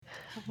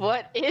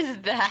What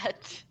is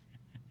that?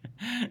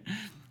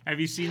 Have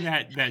you seen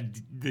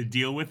the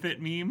deal with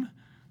it meme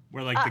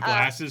where like the Uh-uh.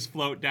 glasses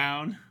float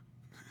down?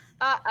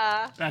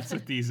 Uh-uh. That's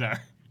what these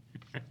are.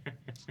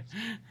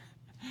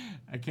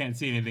 I can't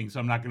see anything, so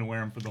I'm not going to wear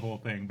them for the whole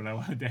thing. But I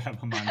wanted to have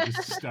them on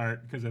just to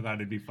start because I thought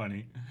it'd be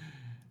funny.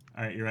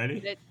 All right, you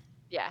ready?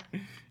 Yeah.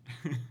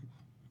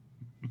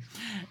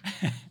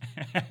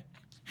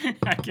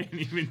 I can't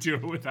even do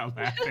it without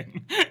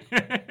laughing. I'll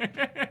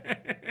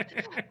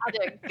do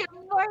it. Good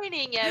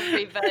morning,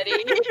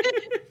 everybody.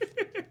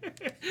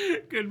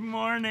 Good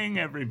morning,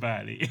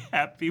 everybody.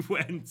 Happy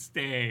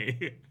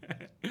Wednesday.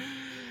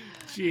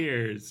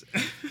 Cheers.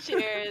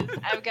 Cheers.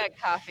 I've got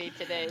coffee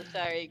today.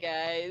 Sorry,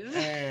 guys.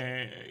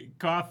 Hey,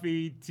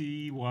 coffee,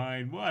 tea,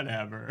 wine,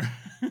 whatever.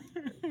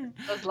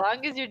 As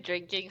long as you're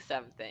drinking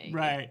something.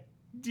 Right.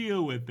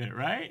 Deal with it,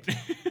 right?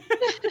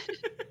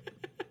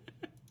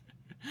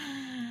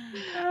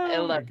 I Oh my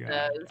love god.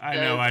 those. I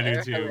know, Those I do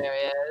are too.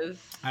 hilarious.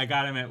 I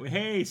got him at.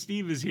 Hey,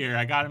 Steve is here.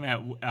 I got him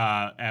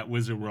at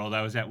Wizard World.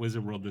 I was at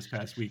Wizard World this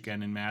past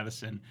weekend in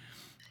Madison,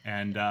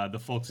 and the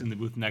folks in the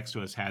booth next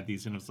to us had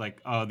these, and it was like,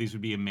 oh, these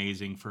would be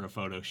amazing for a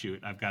photo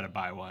shoot. I've got to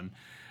buy one,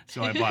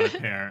 so I bought a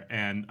pair,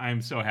 and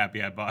I'm so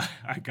happy I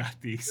got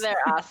these.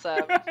 They're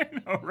awesome. I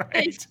know, They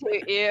right?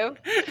 suit you.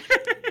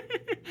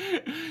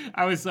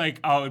 I was like,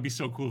 oh, it'd be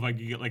so cool if I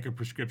could get like a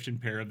prescription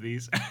pair of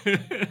these.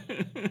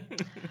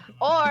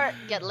 Or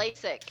get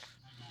LASIK.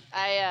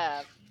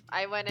 I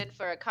went in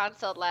for a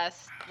consult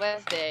last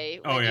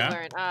Wednesday when Oh, yeah? you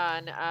weren't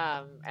on,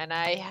 and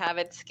I have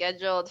it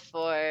scheduled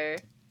for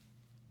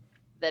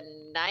the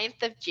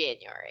 9th of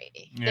January.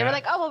 They Yeah. were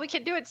like, oh, well, we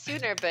can do it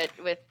sooner, but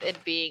with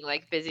it being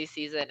like busy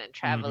season and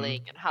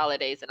traveling and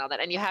holidays and all that,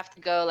 and you have to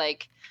go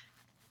like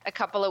a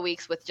couple of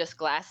weeks with just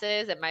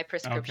glasses, and my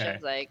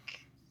prescription's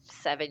like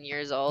 7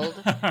 years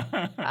old.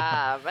 And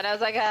I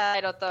was like, I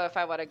don't know if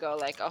I want to go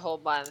like a whole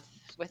month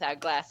without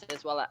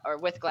glasses or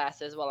with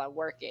glasses while I'm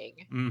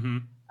working.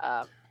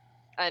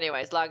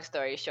 Anyways, long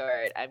story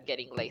short, I'm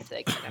getting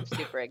LASIK and I'm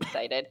super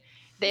excited.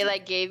 They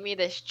like gave me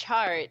this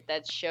chart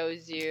that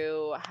shows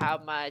you how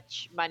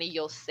much money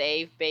you'll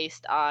save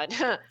based on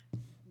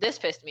this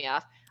pissed me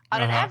off,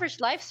 on an average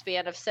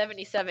lifespan of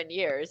 77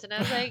 years. And I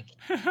was like,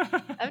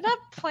 I'm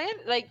not planning,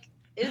 like,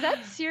 is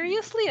that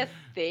seriously a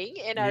thing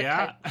in our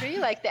country?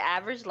 Like the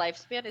average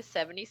lifespan is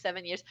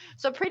 77 years.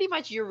 So pretty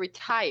much you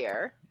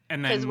retire.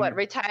 And Because then what,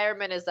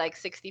 retirement is like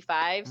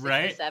 65,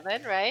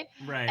 67, right?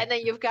 Right. And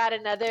then you've got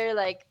another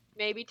like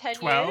maybe 10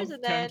 years.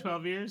 And then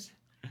 12 years?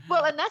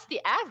 Well, and that's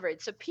the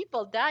average. So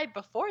people die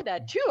before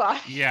that too.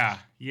 Yeah.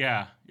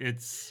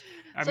 It's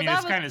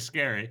kind of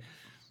scary.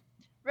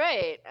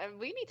 Right. And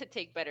we need to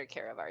take better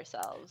care of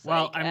ourselves,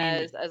 Well,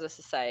 as a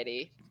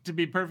society. To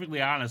be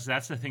perfectly honest,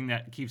 that's the thing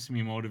that keeps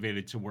me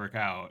motivated to work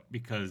out,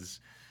 because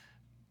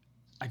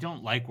I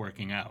don't like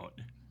working out.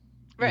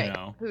 Right. You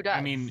know? Who does?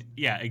 I mean,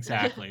 yeah,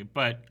 exactly.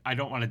 But I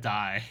don't want to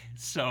die.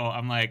 So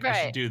I'm like,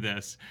 I should do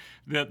this.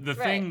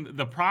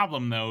 The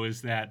problem though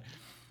is that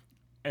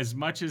as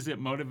much as it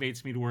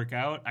motivates me to work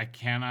out, I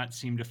cannot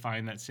seem to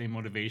find that same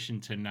motivation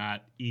to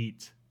not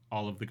eat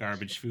all of the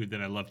garbage food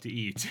that I love to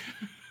eat.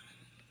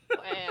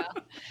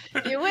 Well,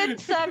 you win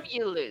some,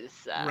 you lose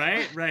some.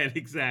 Right,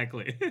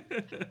 exactly.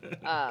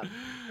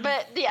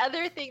 But the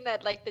other thing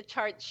that like the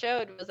chart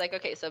showed was like,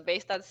 okay, so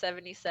based on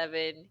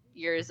 77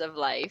 years of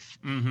life,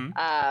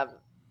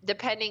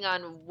 depending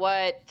on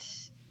what,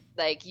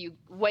 like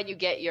when you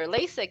get your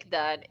LASIK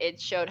done,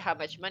 it showed how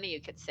much money you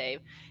could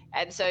save.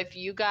 And so if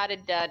you got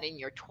it done in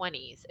your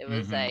 20s, it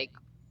was like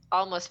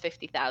almost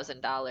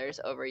 $50,000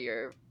 over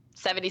your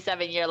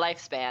 77-year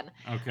lifespan.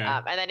 Okay.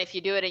 And then if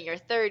you do it in your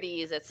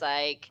 30s, it's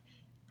like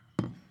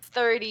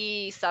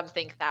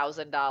 $30-something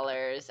thousand.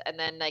 And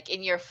then like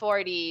in your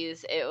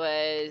 40s, it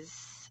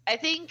was, I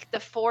think the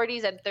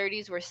 40s and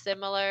 30s were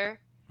similar.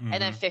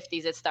 And then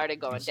 50s, it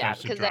started going down.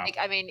 Because like,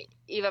 I mean,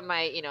 even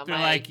my,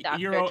 my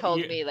doctor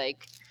told me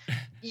like,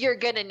 you're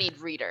going to need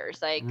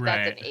readers. Like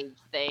that's an age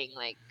thing,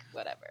 like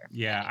whatever.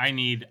 Yeah,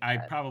 I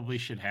probably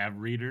should have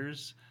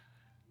readers,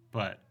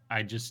 but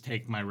I just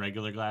take my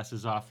regular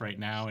glasses off right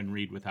now and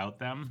read without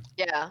them.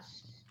 Yeah.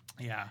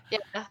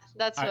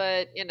 That's what,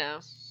 it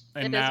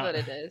is what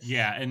it is.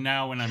 Yeah, and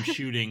now when I'm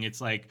shooting,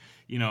 it's like,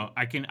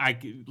 I can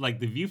like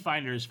the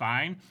viewfinder is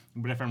fine,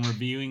 but if I'm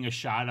reviewing a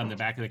shot on the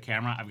back of the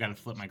camera, I've got to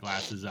flip my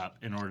glasses up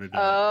in order to.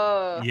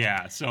 Oh.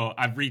 Yeah, so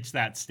I've reached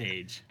that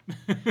stage.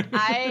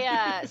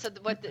 So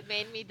what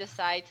made me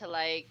decide to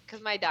like,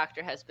 because my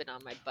doctor has been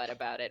on my butt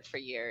about it for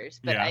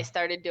years, but I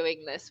started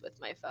doing this with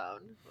my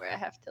phone where I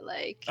have to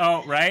like.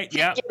 Oh right,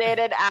 yeah. Get in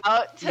and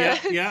out to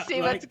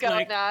see what's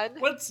going on.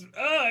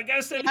 I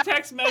gotta send a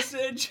text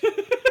message.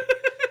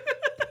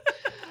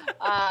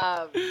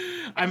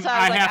 I'm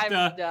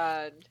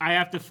done. I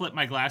have to flip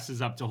my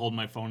glasses up to hold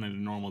my phone at a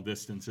normal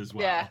distance as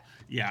well.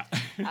 Yeah.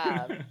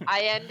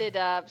 I ended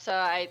up, so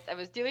I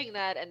was doing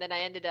that, and then I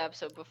ended up,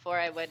 so before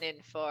I went in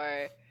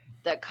for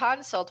the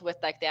consult with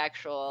like the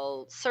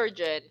actual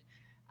surgeon,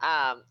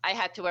 I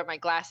had to wear my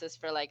glasses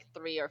for like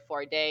 3 or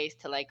 4 days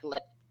to like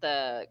let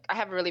I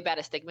have really bad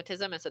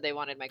astigmatism, and so they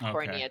wanted my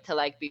cornea Okay. to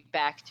like be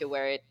back to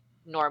where it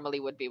normally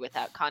would be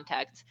without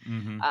contacts.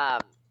 Mm-hmm.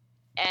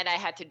 And I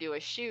had to do a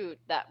shoot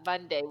that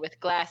Monday with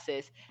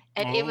glasses,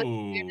 and it was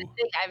the weirdest Oh.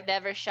 thing. I've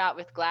never shot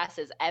with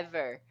glasses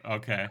ever.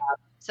 Okay.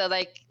 So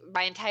like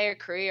my entire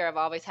career, I've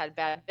always had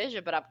bad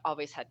vision, but I've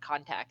always had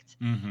contacts.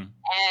 Mm-hmm.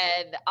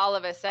 And all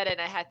of a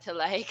sudden, I had to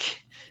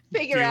like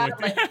figure Deal out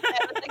with like, it.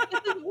 I was like,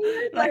 this is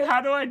weird. Like, Like,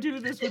 how do I do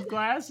this with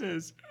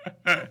glasses?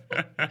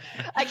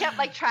 I kept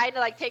like trying to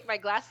like take my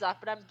glasses off,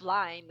 but I'm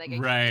blind. Like I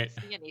Right.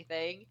 can't see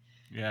anything.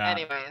 Yeah.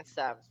 Anyway,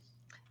 so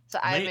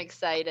I'm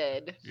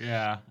excited.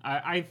 Yeah,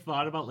 I've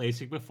thought about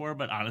LASIK before,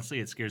 but honestly,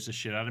 it scares the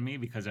shit out of me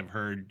because I've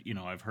heard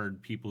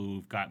people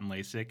who've gotten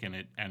LASIK and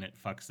it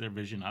fucks their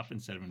vision up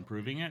instead of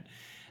improving it.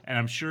 And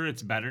I'm sure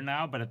it's better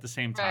now, but at the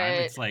same time,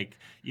 Right. it's like,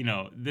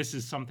 this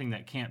is something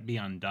that can't be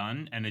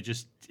undone, and it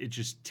just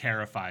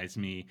terrifies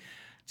me.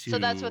 So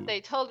that's what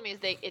they told me is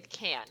it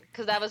can,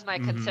 because that was my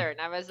concern.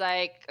 I was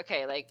like,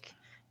 okay, like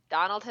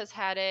Donald has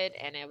had it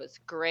and it was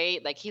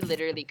great. Like he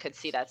literally could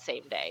see that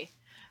same day.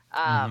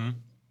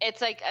 It's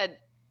like a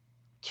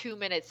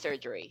 2-minute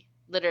surgery,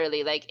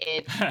 literally. Like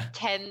it's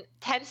 10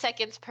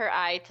 seconds per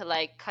eye to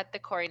like cut the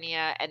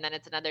cornea, and then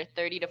it's another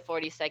 30 to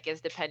 40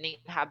 seconds depending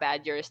on how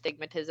bad your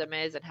astigmatism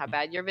is and how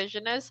bad your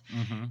vision is.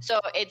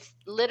 So it's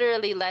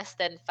literally less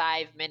than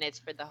 5 minutes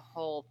for the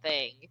whole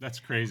thing. That's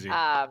crazy.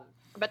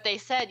 But they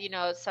said,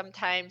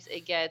 sometimes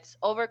it gets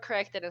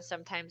overcorrected and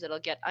sometimes it'll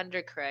get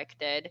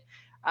undercorrected,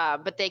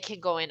 but they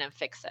can go in and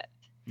fix it.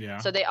 Yeah.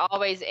 So they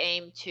always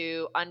aim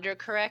to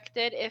undercorrect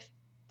it if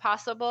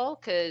possible,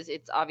 because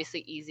it's obviously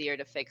easier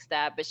to fix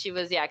that. But she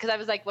was, because I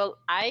was like, well,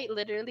 I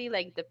literally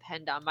like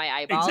depend on my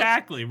eyeballs.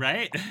 Exactly,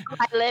 right? For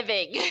my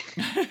living.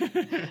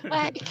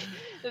 Like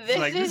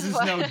this is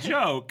no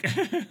joke.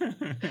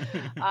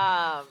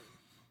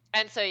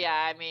 And so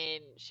I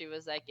mean, she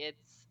was like,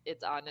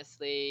 it's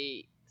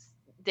honestly,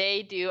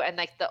 they do, and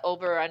like the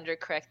over under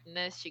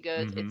correctness, she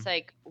goes, it's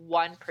like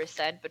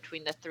 1%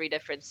 between the 3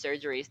 different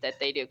surgeries that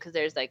they do, because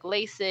there's like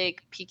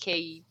LASIK,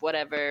 PK,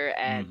 whatever,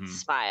 and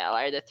Smile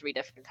are the 3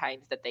 different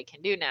kinds that they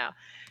can do now,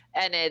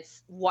 and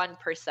it's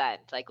 1%,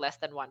 like less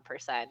than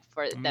 1%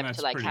 for them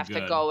to like have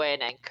to go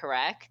in and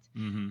correct.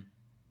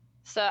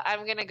 So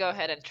I'm gonna go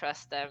ahead and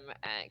trust them,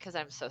 because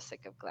I'm so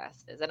sick of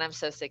glasses, and I'm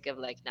so sick of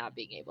like not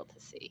being able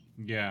to see.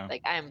 Yeah.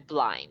 Like I'm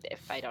blind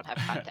if I don't have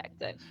contacts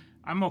in.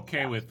 I'm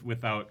okay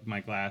without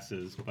my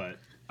glasses, but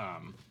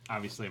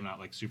obviously I'm not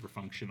like super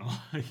functional,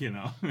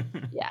 Yeah,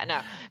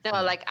 no,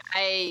 like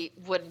I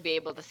wouldn't be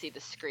able to see the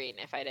screen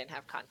if I didn't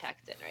have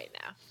contacts in right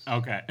now.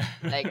 Okay.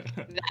 Like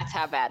that's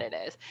how bad it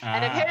is,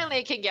 and apparently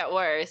it can get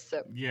worse.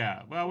 So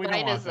yeah, well, we don't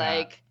mine want is that.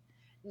 like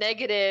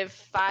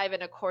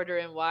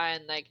 -5.25 in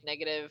one, like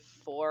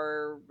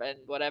 -4 and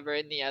whatever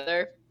in the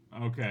other.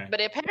 Okay.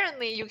 But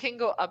apparently you can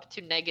go up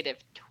to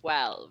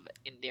 -12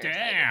 in nearsighted.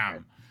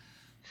 Damn.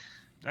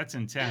 That's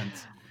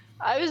intense.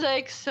 I was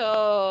like,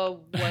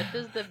 so what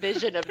does the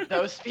vision of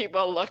those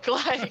people look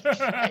like? She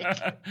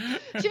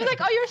was like,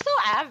 oh, you're so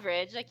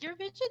average. Like, your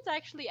vision's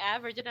actually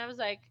average. And I was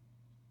like,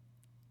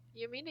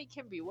 you mean it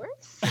can be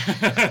worse?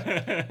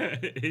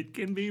 It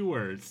can be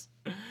worse.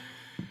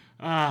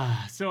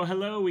 So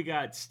hello, we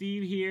got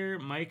Steve here.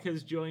 Mike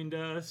has joined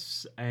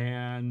us,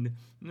 and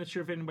I'm not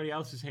sure if anybody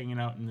else is hanging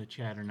out in the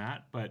chat or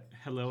not, but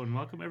hello and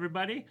welcome,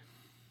 everybody.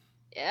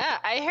 Yeah,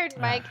 I heard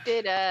Mike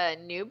did a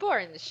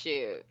newborn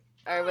shoot,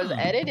 or was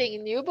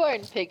editing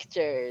newborn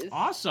pictures.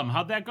 Awesome.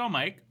 How'd that go,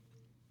 Mike?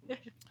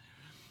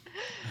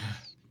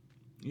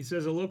 He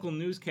says a local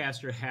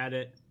newscaster had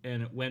it,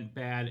 and it went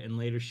bad, and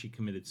later she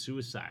committed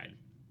suicide.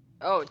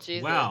 Oh,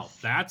 Jesus. Wow,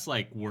 that's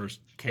like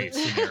worst case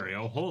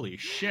scenario. Holy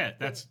shit,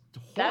 that's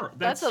horrible.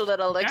 That's a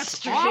little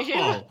extreme. That's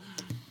awful.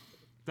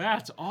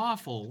 That's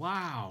awful.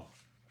 Wow.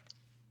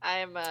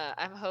 I'm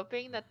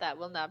hoping that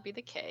will not be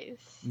the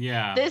case.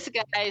 Yeah. This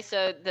guy,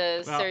 so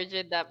the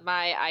surgeon that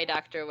my eye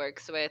doctor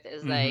works with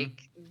is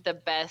like the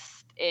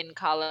best in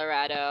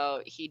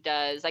Colorado. He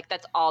does like,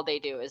 that's all they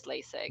do is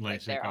LASIK.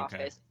 Like their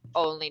office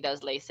only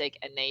does LASIK,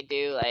 and they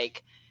do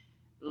like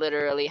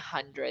literally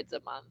hundreds a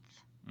month.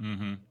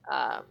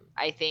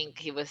 I think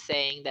he was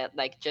saying that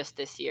like just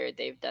this year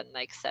they've done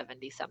like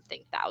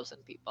 70-something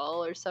thousand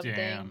people or something.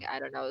 Damn. I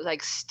don't know,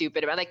 like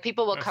stupid amount. Like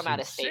people will come out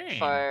of state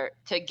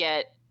to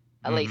get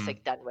a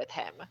LASIK done with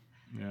him.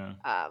 Yeah.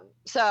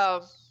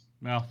 So.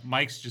 Well,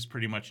 Mike's just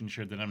pretty much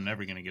ensured that I'm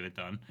never gonna get it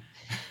done.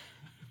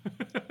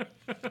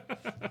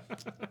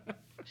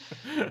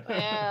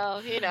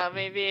 Well,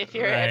 maybe if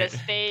you're in a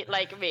state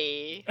like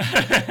me.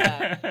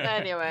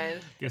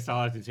 Anyways. Guess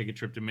I'll have to take a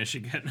trip to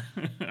Michigan.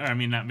 I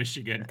mean, not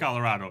Michigan,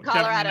 Colorado.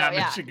 Colorado, definitely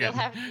not Michigan.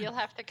 You'll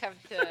have to come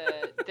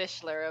to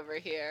Dishler over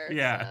here.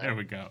 Yeah, there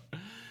we go.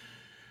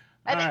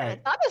 And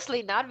it's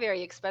honestly not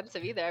very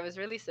expensive either. I was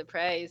really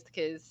surprised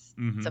because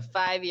so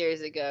 5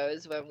 years ago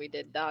is when we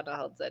did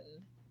Donald's, and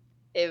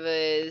it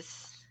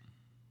was,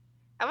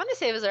 I want to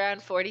say it was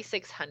around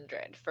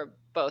 $4,600 for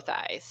both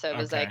eyes. So it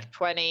was like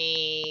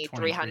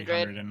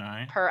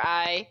 $2,300 per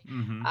eye.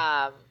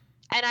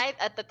 And I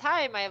at the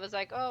time I was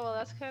like, oh well,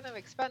 that's kind of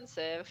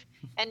expensive.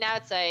 And now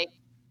it's like,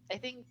 I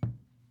think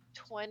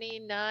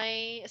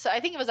 29. So I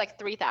think it was like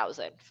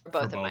 3,000 for For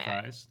both of my both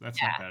eyes. eyes.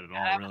 That's not Yeah. bad at And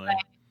all, I was really.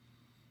 like,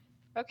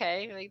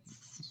 okay, like,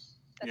 that's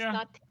Yeah.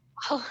 not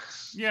terrible.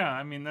 Yeah,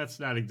 I mean that's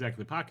not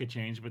exactly pocket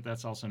change, but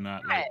that's also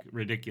not Right. like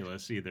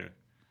ridiculous either.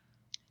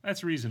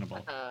 That's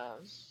reasonable.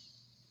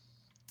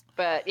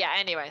 But yeah,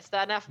 anyways,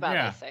 enough about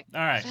Yeah. LASIK.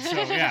 All right.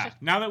 So yeah,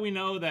 now that we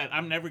know that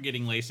I'm never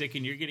getting LASIK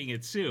and you're getting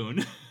it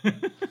soon,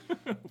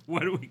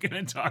 what are we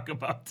going to talk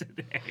about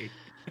today?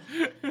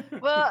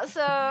 Well,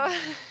 so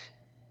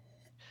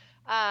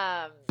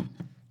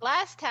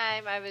last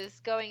time I was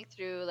going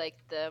through like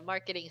the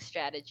marketing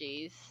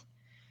strategies,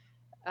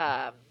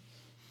 and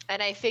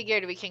I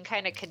figured we can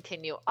kind of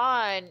continue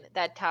on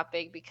that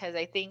topic because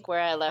I think where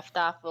I left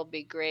off will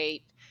be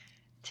great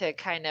to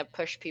kind of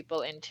push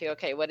people into,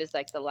 okay, what is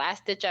like the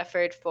last ditch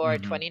effort for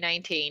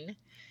 2019?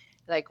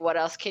 Like, what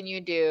else can you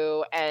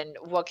do, and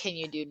what can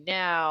you do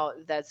now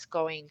that's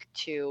going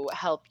to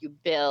help you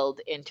build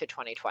into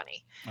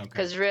 2020?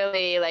 Because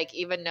really, like,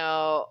 even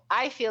though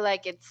I feel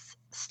like it's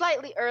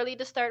slightly early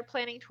to start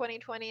planning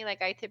 2020,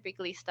 like I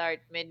typically start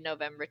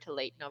mid-November to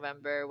late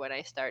November when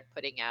I start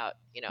putting out,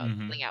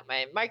 filling out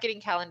my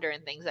marketing calendar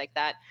and things like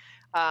that.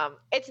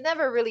 It's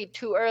never really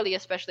too early,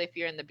 especially if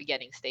you're in the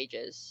beginning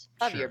stages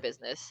of your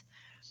business.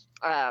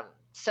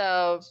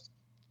 So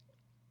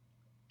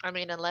I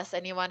mean, unless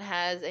anyone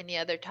has any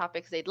other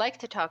topics they'd like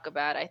to talk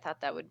about, I thought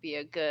that would be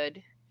a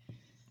good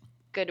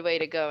way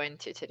to go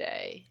into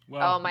today.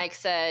 Well, Mike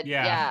said,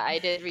 yeah, I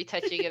did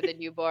retouching of the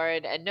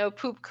newborn and no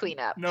poop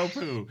cleanup. No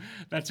poo.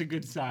 That's a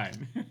good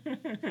sign.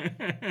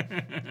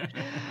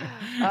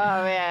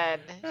 Oh, man.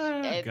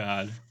 Oh,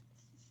 God.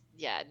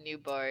 Yeah,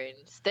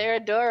 newborns. They're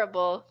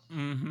adorable.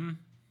 Mm-hmm.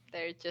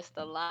 They're just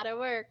a lot of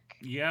work.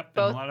 Yep.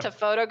 Both to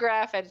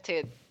photograph and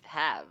to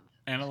have.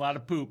 And a lot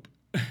of poop.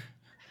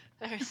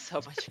 There's so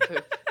much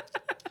poop.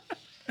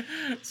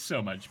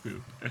 So much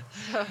poop.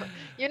 So,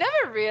 you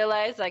never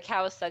realize like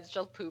how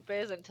essential poop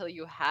is until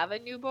you have a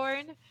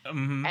newborn,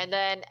 and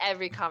then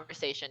every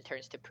conversation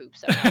turns to poop.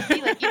 So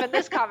see, like even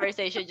this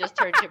conversation just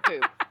turned to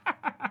poop.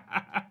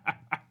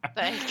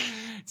 Like,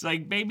 it's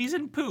like babies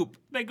and poop;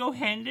 they go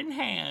hand in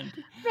hand.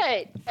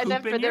 Right, and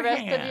then for the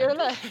rest of your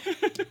life.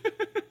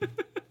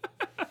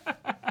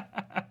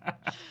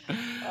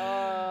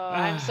 Oh,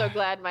 I'm so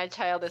glad my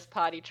child is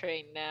potty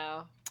trained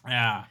now.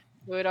 Yeah.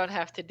 We don't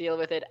have to deal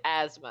with it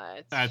as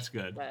much. That's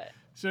good. But,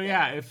 so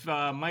yeah, if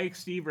Mike,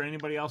 Steve, or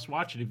anybody else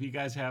watching, if you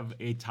guys have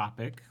a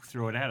topic,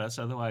 throw it at us.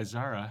 Otherwise,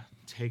 Zara,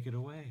 take it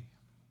away.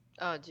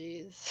 Oh,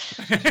 jeez.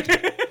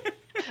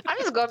 I'm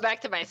just going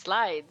back to my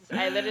slides.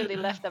 I literally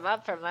left them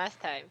up from last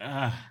time.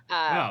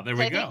 Well, there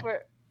we go. I think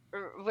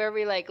where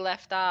we like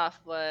left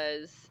off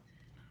was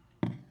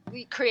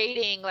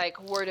creating like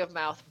word of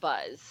mouth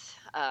buzz,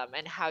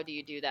 and how do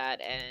you do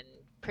that? And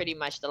pretty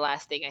much the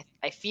last thing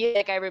I feel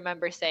like I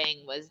remember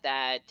saying was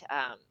that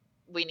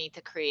we need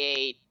to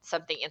create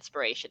something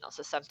inspirational.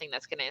 So something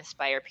that's going to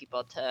inspire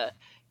people to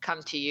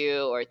come to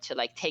you or to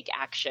like take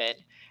action.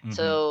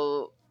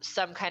 So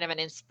some kind of an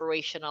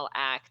inspirational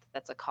act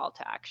that's a call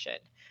to action.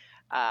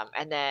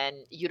 And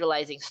then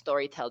utilizing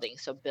storytelling.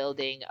 So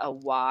building a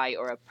why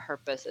or a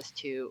purpose as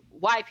to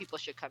why people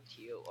should come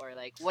to you, or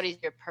like, what is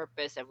your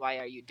purpose and why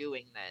are you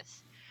doing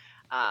this?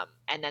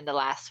 And then the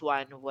last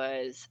one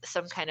was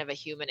some kind of a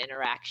human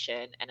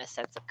interaction and a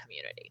sense of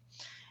community.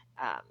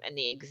 And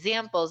the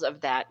examples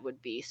of that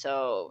would be,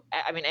 so,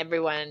 I mean,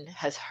 everyone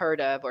has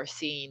heard of or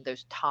seen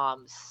those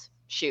Tom's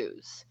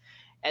shoes.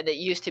 And it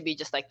used to be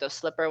just like those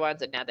slipper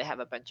ones, and now they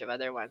have a bunch of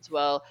other ones.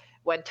 Well,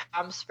 when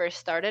Tom's first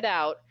started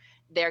out,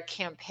 their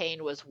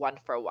campaign was 1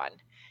 for 1.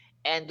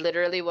 And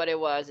literally what it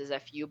was is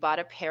if you bought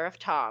a pair of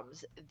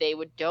Tom's, they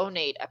would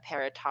donate a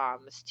pair of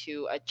Tom's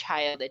to a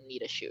child in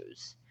need of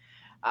shoes.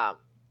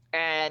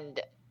 And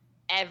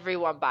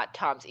everyone bought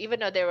Tom's, even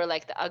though they were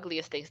like the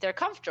ugliest things. They're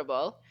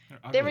comfortable.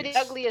 They were the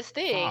ugliest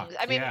things.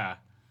 I mean,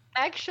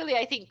 actually,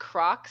 I think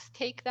Crocs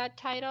take that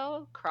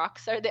title.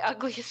 Crocs are the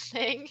ugliest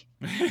thing.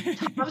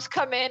 Tom's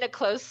come in a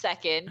close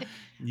second.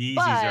 Yeezys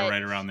are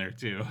right around there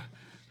too.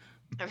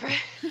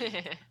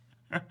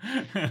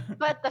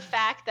 But the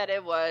fact that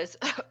it was,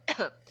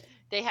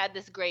 they had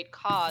this great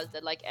cause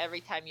that like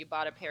every time you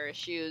bought a pair of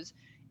shoes,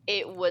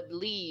 it would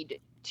lead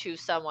to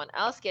someone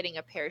else getting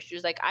a pair of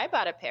shoes. Like I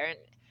bought a pair, and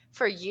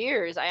for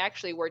years I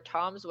actually wore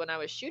Tom's when I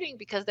was shooting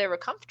because they were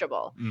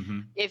comfortable.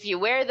 If you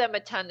wear them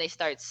a ton, they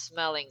start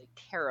smelling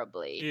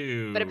terribly.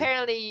 Ew. But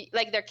apparently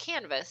like they're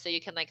canvas, so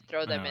you can like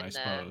throw them in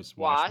the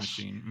wash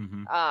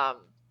machine.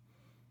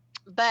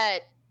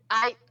 But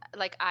I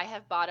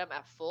have bought them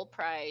at full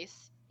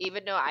price,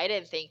 even though I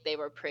didn't think they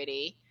were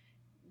pretty.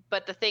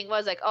 But the thing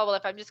was like, oh, well,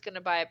 if I'm just going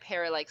to buy a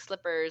pair of like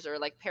slippers or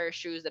like pair of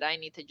shoes that I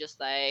need to just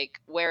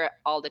like wear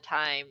all the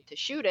time to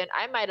shoot in,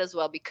 I might as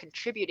well be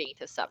contributing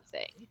to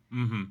something.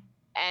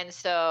 And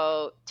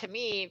so to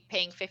me,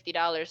 paying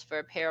 $50 for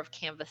a pair of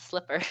canvas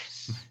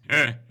slippers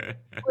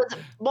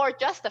more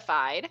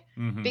justified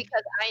Mm-hmm.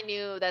 because I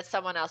knew that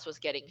someone else was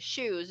getting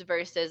shoes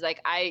versus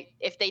like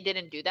if they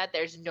didn't do that,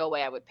 there's no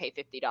way I would pay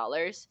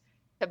 $50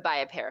 to buy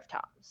a pair of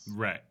Toms.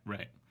 Right.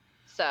 Right.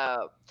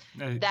 So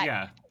that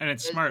Yeah, and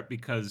it's is smart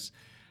because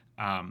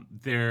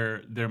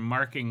they're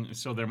marking.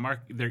 So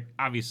they're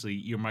obviously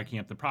you're marking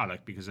up the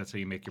product because that's how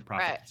you make your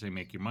profit. right, That's how you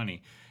make your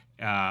money.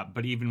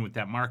 But even with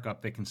that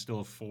markup, they can still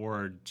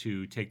afford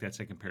to take that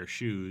second pair of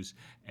shoes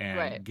and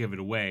right, give it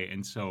away.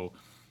 And so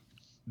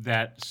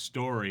that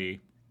story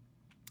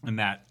and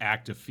that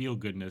act of feel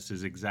goodness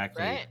is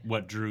exactly right.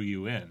 what drew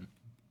you in.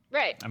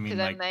 Right, I because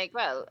mean, I'm like, like,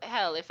 well,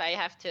 hell, if I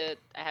have to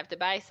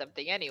buy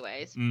something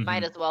anyways. mm-hmm.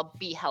 Might as well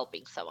be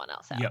helping someone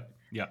else out. Yep,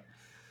 yep.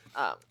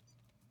 Um,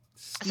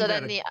 so Steve had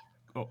then a. the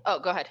Oh, oh,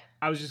 go ahead.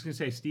 I was just gonna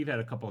say Steve had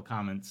a couple of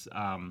comments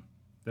that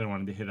I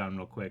wanted to hit on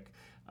real quick.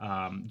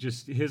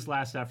 Just his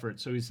last effort.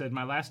 So he said,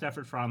 my last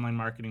effort for online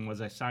marketing was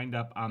I signed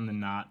up on the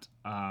Knot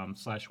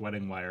 /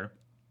 Wedding Wire,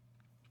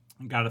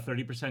 got a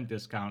 30%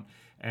 discount,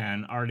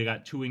 and already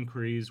got 2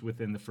 inquiries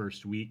within the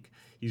first week.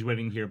 He's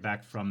waiting to hear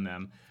back from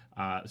them.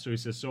 So he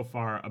says, so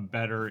far a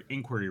better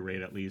inquiry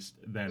rate at least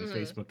than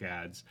Facebook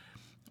ads.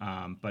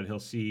 But he'll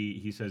see.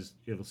 He says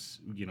it'll.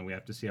 We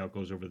have to see how it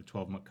goes over the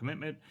 12-month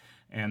commitment,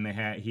 and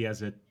he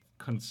has a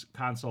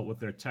consult with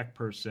their tech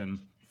person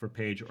for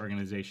page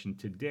organization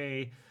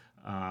today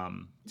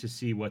to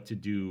see what to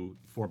do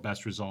for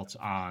best results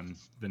on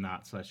the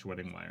Knot /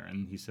 Wedding Wire.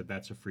 And he said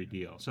that's a free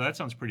deal. So that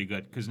sounds pretty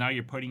good because now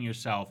you're putting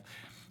yourself.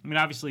 I mean,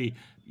 obviously,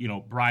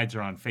 brides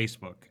are on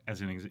Facebook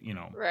as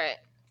an Right.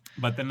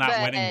 but the Knot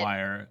But Wedding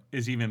Wire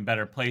is even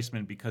better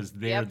placement because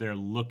they're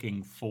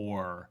looking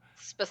for.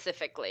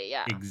 specifically,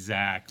 yeah.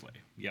 Exactly.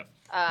 Yep.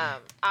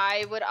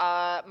 I would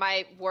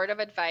my word of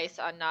advice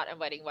on Knot and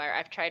Wedding Wire.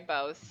 I've tried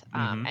both,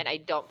 and I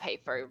don't pay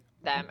for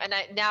them. And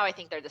now I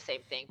think they're the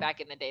same thing.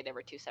 Back in the day, they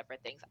were two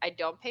separate things. I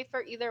don't pay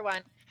for either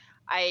one.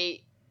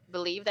 I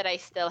believe that I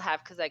still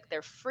have because like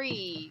they're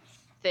free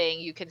thing.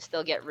 You can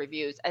still get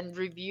reviews, and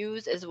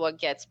reviews is what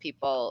gets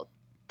people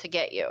to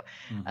get you.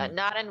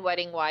 Knot and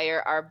Wedding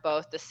Wire are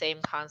both the same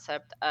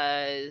concept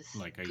as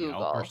Like a Google.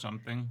 Yelp or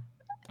something.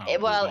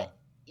 Well,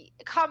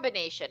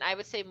 combination. I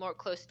would say more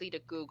closely to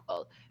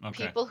Google.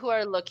 Okay. People who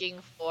are looking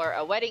for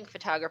a wedding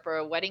photographer,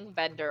 a wedding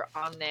vendor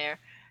on there,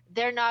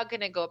 they're not going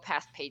to go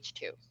past page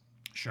 2.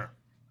 Sure.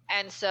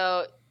 And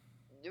so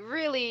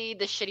really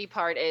the shitty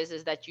part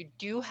is that you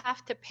do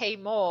have to pay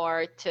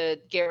more to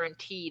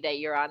guarantee that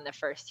you're on the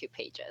first 2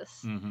 pages.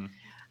 Mm-hmm.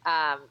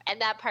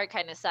 And that part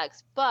kind of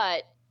sucks,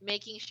 but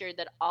making sure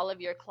that all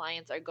of your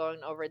clients are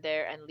going over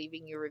there and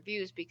leaving you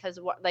reviews, because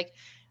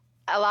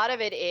a lot of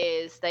it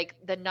is like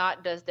the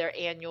Knot does their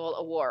annual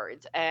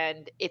awards,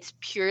 and it's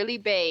purely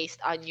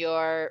based on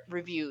your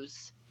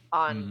reviews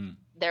on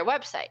their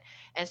website.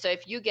 And so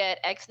if you get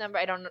X number,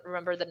 I don't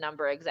remember the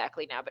number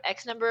exactly now, but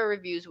X number of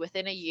reviews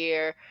within a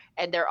year,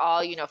 and they're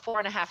all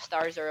 4.5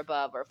 stars or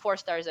above, or 4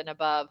 stars and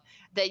above,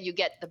 then you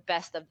get the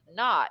best of the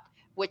Knot,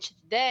 which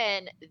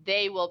then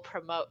they will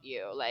promote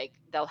you. Like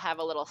they'll have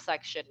a little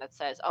section that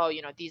says, oh,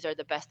 these are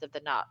the best of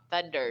the Knot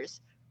vendors.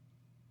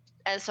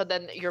 And so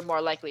then you're more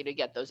likely to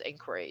get those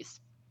inquiries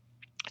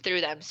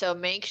through them. So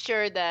make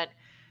sure that,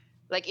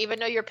 like, even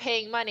though you're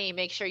paying money,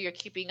 make sure you're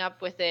keeping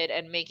up with it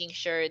and making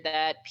sure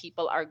that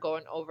people are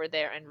going over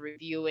there and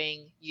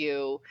reviewing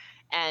you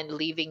and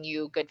leaving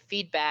you good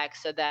feedback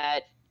so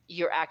that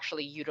you're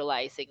actually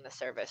utilizing the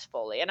service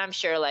fully. And I'm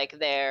sure like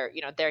their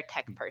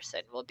tech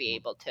person will be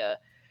able to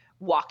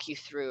walk you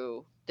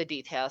through the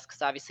details,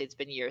 because obviously it's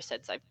been years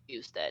since I've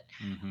used it.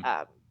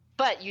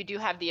 But you do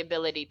have the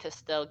ability to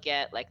still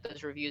get like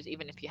those reviews,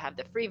 even if you have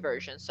the free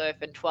version. So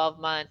if in 12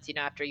 months,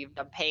 after you've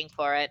done paying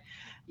for it,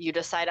 you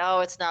decide, oh,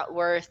 it's not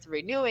worth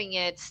renewing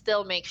it,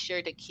 still make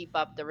sure to keep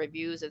up the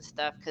reviews and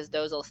stuff, because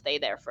those will stay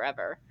there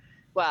forever.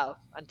 Well,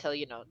 until,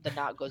 the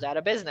Knot goes out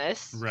of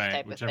business, right,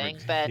 type of thing.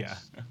 But yeah.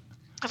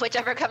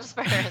 Whichever comes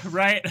first.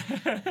 Right.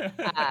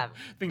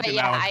 But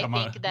yeah, I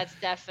think that's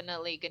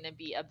definitely going to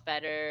be a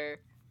better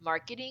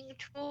marketing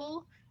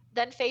tool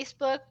than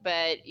Facebook,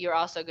 but you're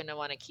also going to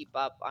want to keep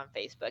up on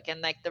Facebook.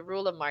 And like the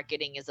rule of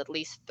marketing is at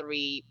least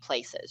 3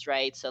 places,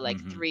 right? So like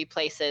 3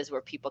 places where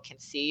people can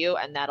see you,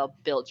 and that'll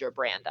build your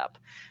brand up.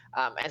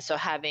 And so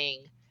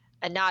having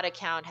a Knot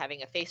account,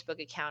 having a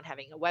Facebook account,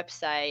 having a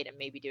website, and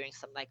maybe doing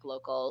some like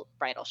local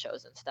bridal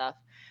shows and stuff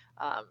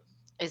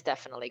is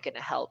definitely going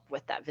to help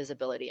with that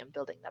visibility and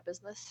building that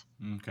business.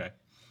 Okay.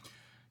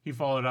 He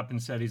followed up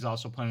and said he's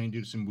also planning to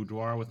do some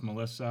boudoir with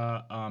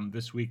Melissa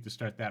this week to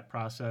start that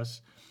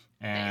process.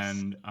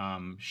 And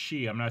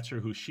nice. I'm not sure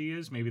who she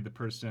is, maybe the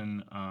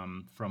person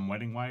from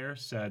Wedding Wire,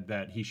 said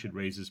that he should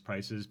raise his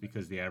prices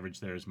because the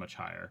average there is much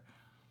higher.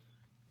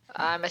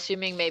 I'm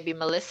assuming maybe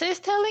Melissa is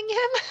telling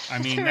him. I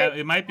mean,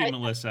 it might be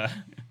Melissa.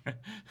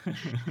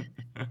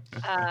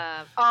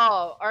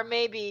 Or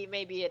maybe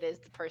it is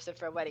the person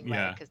from Wedding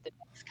Wire, because the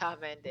next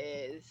comment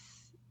is,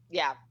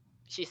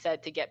 she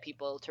said to get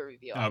people to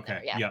review on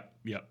there. Yeah.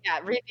 Yep. Yeah,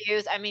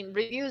 reviews. I mean,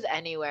 reviews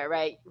anywhere,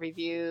 right?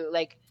 Review,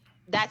 like,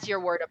 that's your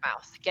word of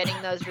mouth. Getting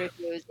those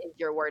reviews is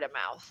your word of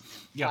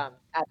mouth. Yep.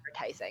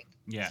 Advertising.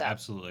 Yeah, so.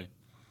 Absolutely.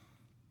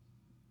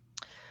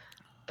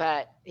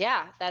 But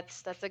yeah,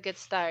 that's a good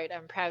start.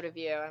 I'm proud of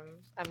you.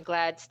 I'm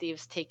glad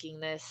Steve's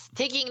taking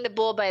the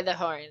bull by the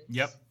horns.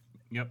 Yep.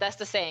 That's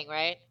the saying,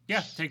 right?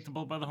 Yeah, take the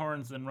bull by the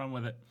horns, then run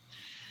with it.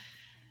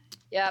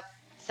 Yep.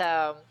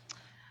 So,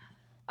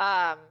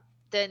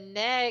 the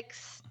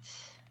next.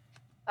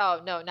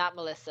 Oh no, not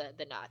Melissa.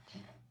 The Knot.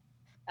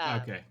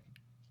 Okay.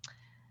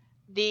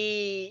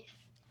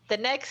 The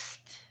next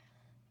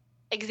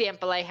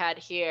example I had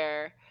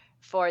here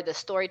for the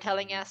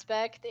storytelling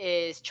aspect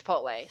is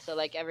Chipotle. So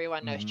like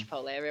everyone knows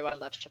Chipotle, everyone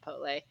loves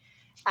Chipotle.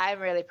 I'm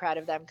really proud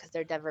of them because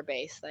they're Denver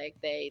based. Like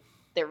the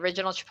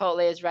original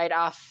Chipotle is right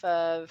off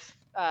of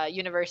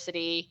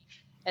University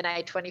and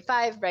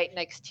I-25, right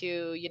next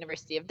to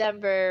University of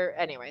Denver.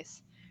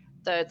 Anyways,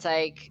 so it's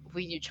like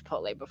we knew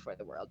Chipotle before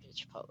the world knew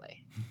Chipotle.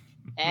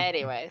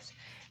 Anyways,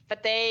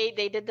 but they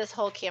did this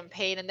whole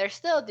campaign and they're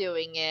still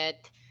doing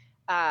it.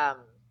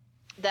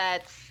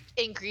 That's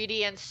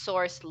ingredients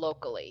sourced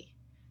locally.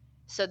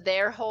 So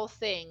their whole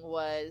thing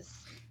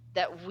was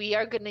that we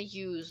are going to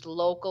use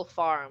local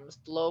farms,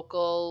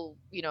 local,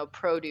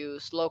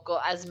 produce, local,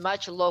 as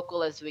much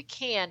local as we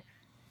can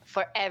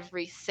for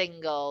every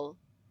single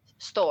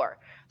store.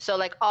 So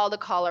like all the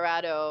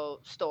Colorado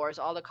stores,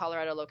 all the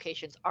Colorado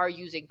locations are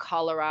using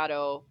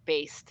Colorado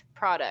based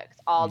products.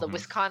 All the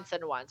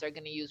Wisconsin ones are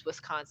going to use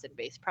Wisconsin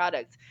based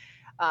products.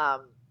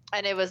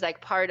 And it was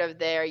like part of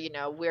their,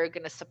 we're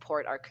going to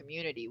support our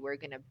community. We're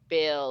going to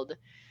build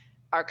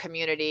our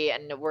community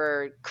and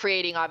we're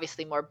creating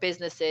obviously more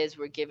businesses.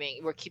 We're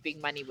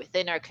keeping money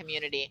within our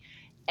community.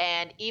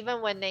 And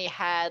even when they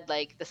had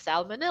like the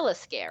salmonella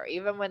scare,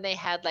 even when they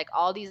had like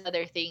all these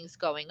other things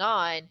going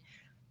on,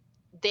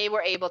 they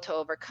were able to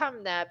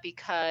overcome that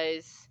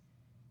because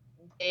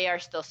they are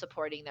still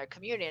supporting their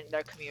community and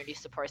their community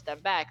supports them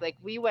back. Like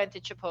we went to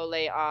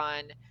Chipotle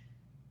on,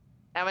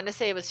 I want to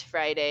say it was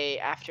Friday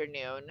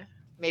afternoon,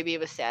 maybe it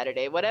was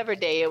Saturday, whatever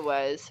day it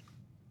was.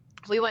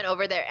 We went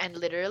over there and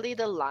literally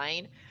the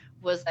line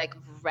was like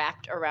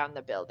wrapped around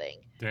the building.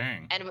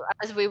 Dang. And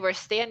as we were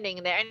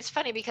standing there, and it's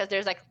funny because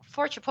there's like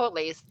 4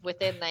 Chipotles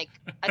within like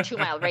a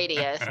 2-mile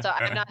radius. So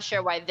I'm not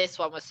sure why this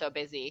one was so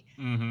busy.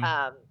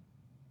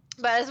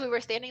 But as we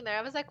were standing there,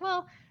 I was like,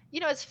 well,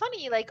 it's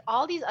funny, like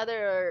all these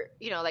other,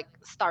 like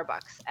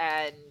Starbucks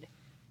and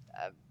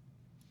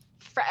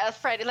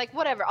Friday, like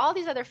whatever, all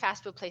these other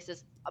fast food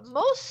places,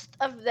 most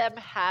of them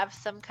have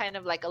some kind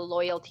of like a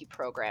loyalty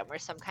program or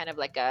some kind of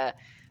like a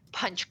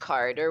punch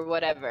card or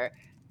whatever.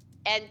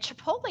 And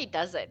Chipotle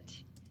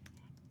doesn't.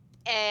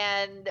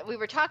 And we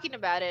were talking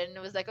about it and it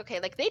was like, okay,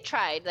 like they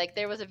tried, like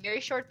there was a very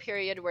short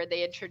period where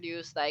they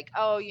introduced like,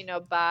 oh,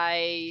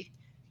 buy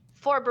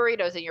 4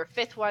 burritos and your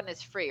 5th one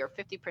is free or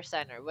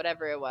 50% or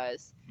whatever it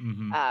was.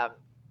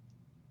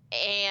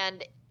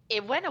 And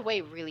it went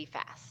away really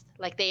fast.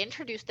 Like they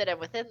introduced it and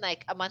within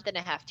like a month and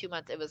a half, 2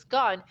 months, it was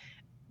gone.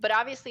 But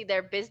obviously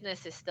their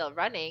business is still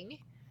running.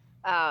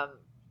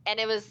 And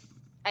it was,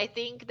 I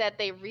think that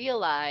they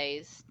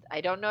realized,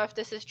 I don't know if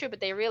this is true, but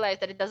they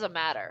realized that it doesn't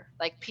matter.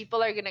 Like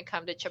people are going to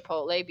come to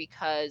Chipotle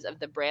because of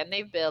the brand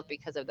they've built,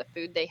 because of the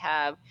food they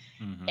have,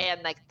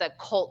 and like the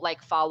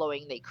cult-like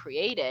following they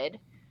created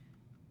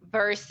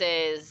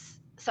versus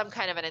some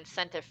kind of an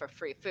incentive for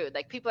free food.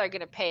 Like people are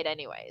going to pay it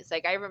anyways.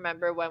 Like I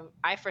remember when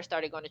I first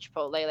started going to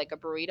Chipotle, like a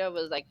burrito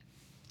was like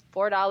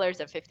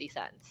 $4.50.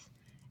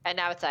 And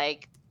now it's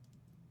like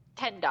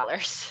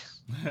 $10.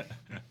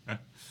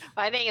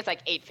 I think it's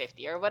like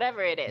 $8.50 or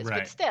whatever it is. Right.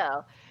 But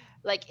still,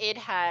 like it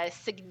has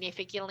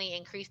significantly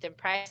increased in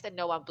price and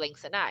no one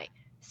blinks an eye.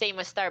 Same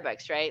with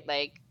Starbucks, right?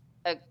 Like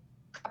a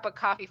cup of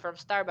coffee from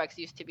Starbucks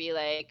used to be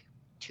like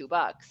 $2.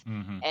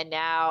 And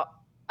now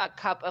a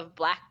cup of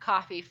black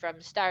coffee from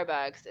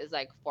Starbucks is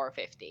like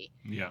 $4.50.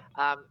 Yeah.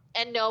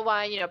 And no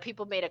one,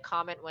 people made a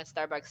comment when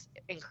Starbucks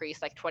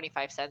increased like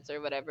 25 cents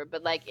or whatever,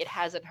 but like it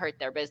hasn't hurt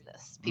their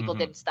business. People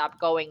didn't stop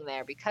going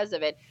there because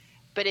of it,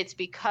 but it's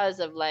because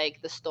of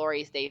like the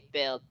stories they've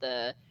built,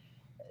 the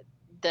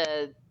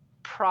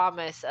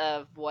promise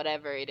of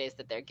whatever it is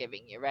that they're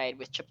giving you, right?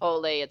 With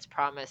Chipotle, it's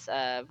promise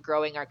of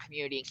growing our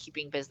community and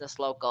keeping business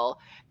local.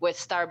 With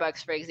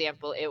Starbucks, for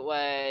example, it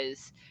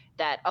was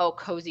that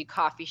cozy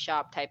coffee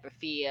shop type of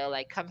feel,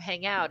 like come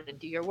hang out and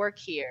do your work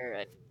here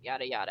and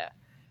yada yada.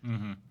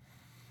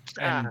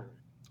 And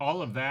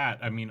all of that,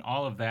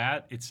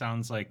 it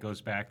sounds like goes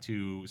back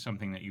to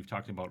something that you've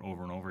talked about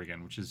over and over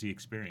again, which is the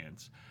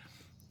experience.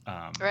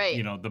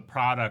 Right. The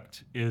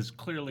product is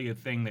clearly a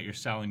thing that you're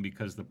selling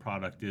because the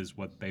product is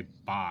what they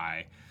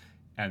buy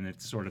and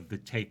it's sort of the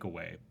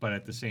takeaway. But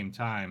at the same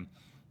time,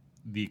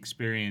 the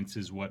experience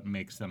is what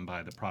makes them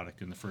buy the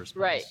product in the first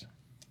place.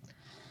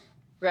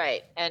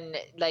 Right. And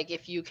like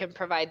if you can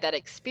provide that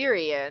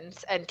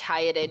experience and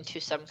tie it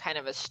into some kind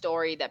of a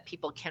story that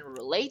people can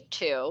relate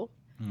to,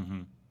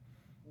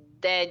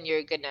 then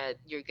you're gonna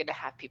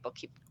have people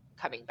keep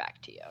coming back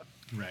to you.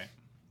 Right.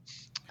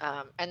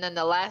 And then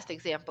the last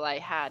example I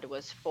had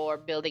was for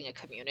building a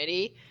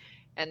community.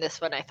 And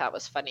this one I thought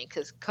was funny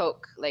because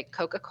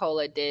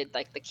Coca-Cola did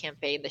like the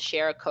campaign, the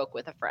share a Coke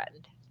with a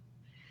friend.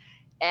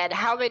 And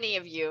how many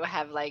of you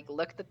have like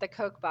looked at the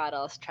Coke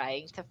bottles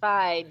trying to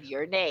find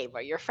your name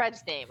or your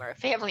friend's name or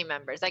family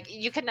members? Like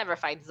you can never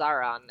find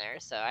Zara on there,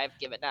 so I've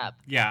given up.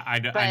 Yeah, I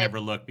But never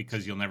look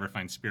because you'll never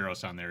find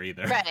Spiros on there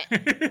either. right.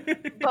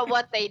 But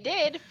what they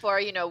did for,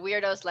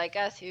 weirdos like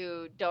us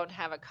who don't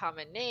have a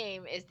common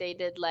name is they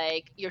did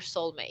like your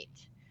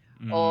soulmate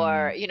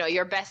or, Mm,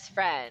 your best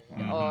friend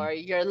mhm. or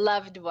your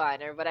loved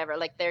one or whatever.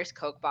 Like there's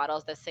Coke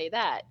bottles that say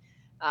that.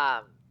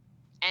 Um,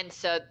 and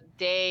so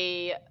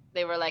they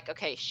were like,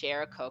 okay,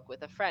 share a Coke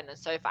with a friend. And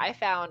so if I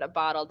found a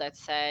bottle that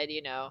said,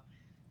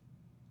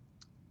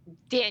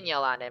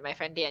 Daniel on it, my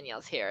friend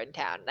Daniel's here in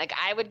town, like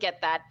I would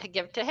get that to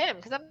give to him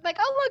because I'm like,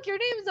 oh look, your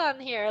name's on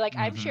here. Like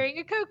I'm Mhm. sharing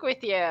a Coke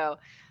with you.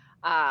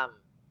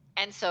 Um,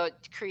 and so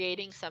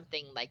creating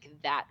something like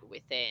that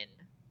within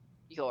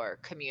your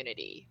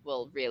community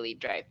will really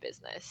drive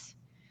business.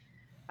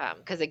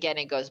 Because again,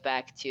 it goes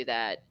back to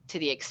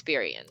the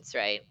experience,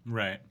 right?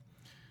 Right.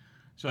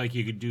 So like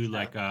you could do So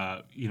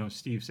like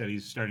Steve said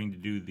he's starting to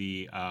do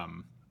the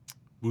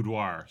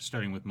boudoir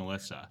starting with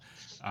Melissa.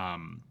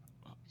 Um,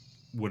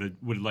 would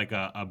like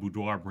a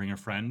boudoir bring a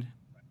friend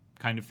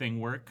kind of thing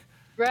work?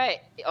 right.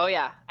 Oh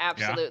yeah,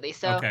 Yeah. absolutely.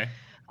 So Okay.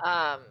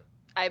 um,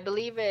 I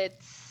believe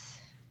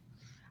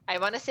I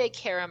want to say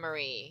Cara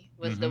Marie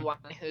was the Mhm. one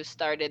who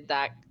started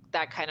that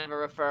kind of a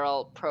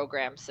referral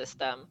program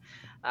system.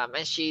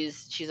 And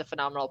she's a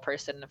phenomenal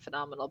person, a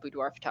phenomenal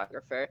boudoir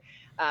photographer.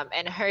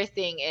 And her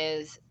thing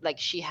is like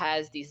she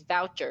has these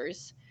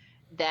vouchers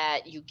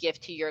that you give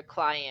to your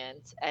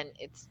clients, and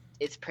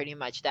it's pretty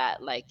much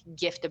that like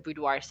gift a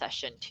boudoir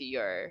session to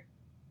your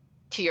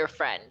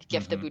friend,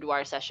 gift a Mhm.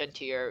 boudoir session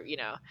to your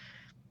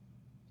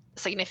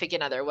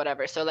significant other,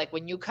 whatever. So like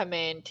when you come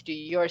in to do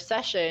your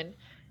session,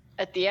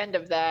 at the end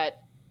of that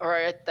or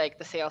at like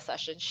the sales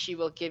session, she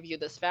will give you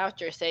this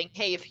voucher saying,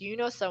 hey, if you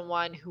know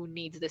someone who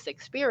needs this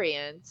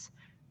experience,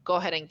 go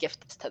ahead and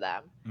gift this to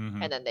them.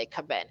 Mhm. And then they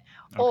come in.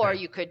 Or Okay.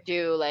 you could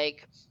do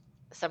like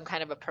some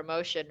kind of a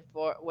promotion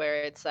for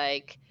where it's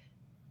like,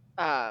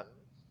 um,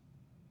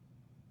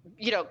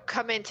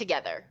 come in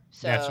together.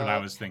 That's what I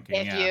So was thinking.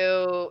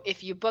 if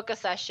Yeah. you book a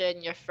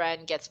session, your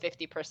friend gets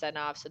 50%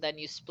 off. So then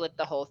you split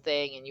the whole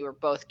thing and you were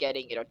both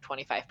getting,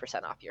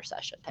 25% off your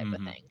session type of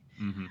Mhm. thing.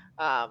 Mhm.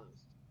 Um,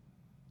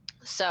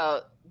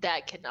 so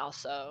that can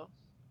also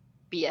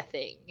be a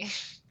thing.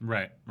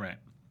 Right. Right.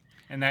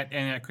 And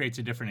that creates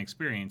a different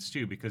experience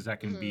too, because that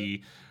can Hmm.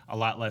 be a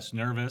lot less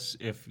nervous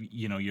if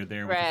you're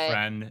there with a Right.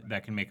 friend.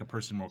 That can make a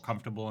person more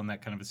comfortable in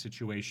that kind of a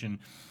situation.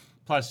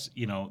 Plus,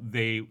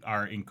 they're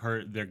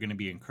going to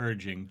be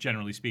encouraging.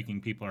 Generally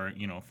speaking, people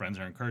are, friends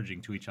are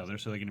encouraging to each other,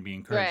 so they're going to be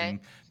Right.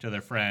 encouraging to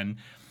their friend.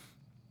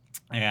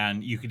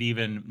 And you could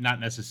even not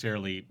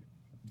necessarily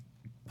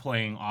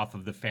playing off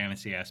of the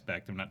fantasy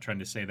aspect. I'm not trying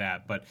to say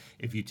that, but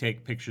if you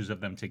take pictures of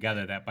them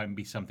together, that might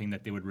be something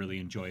that they would really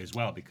enjoy as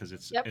well because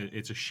it's Yep.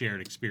 it's a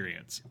shared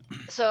experience.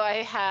 So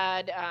I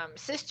had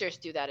sisters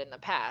do that in the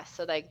past.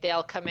 So like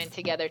they'll come in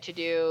together to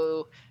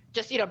do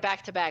just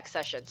back to back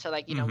sessions. So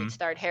like Mm-hmm. we'd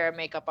start hair and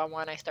makeup on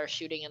one, I start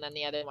shooting, and then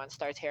the other one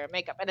starts hair and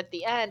makeup. And at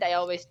the end, I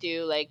always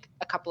do like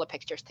a couple of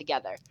pictures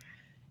together.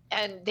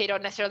 And they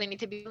don't necessarily need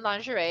to be in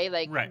lingerie.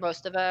 Like Right.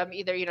 most of them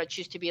either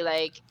choose to be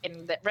like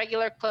in the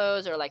regular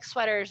clothes or like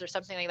sweaters or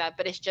something like that.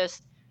 But it's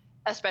just,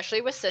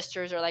 especially with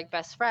sisters or like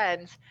best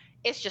friends,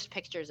 it's just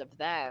pictures of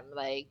them.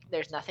 Like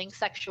there's nothing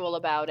sexual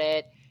about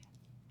it,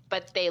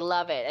 but they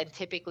love it. And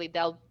typically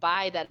they'll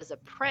buy that as a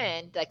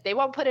print. Like they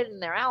won't put it in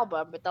their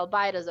album, but they'll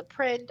buy it as a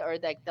print, or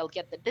like they'll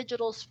get the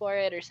digitals for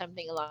it or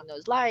something along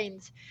those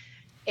lines.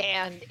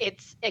 And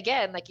it's,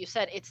 again, like you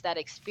said, it's that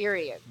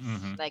experience.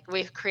 Mm-hmm. Like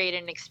we've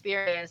created an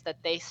experience that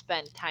they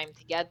spend time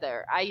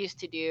together. I used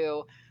to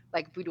do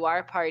like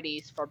boudoir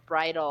parties for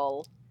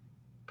bridal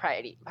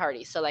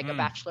parties, so like a Mm.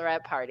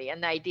 bachelorette party.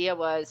 And the idea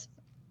was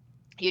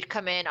you'd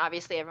come in,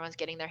 obviously everyone's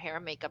getting their hair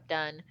and makeup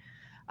done,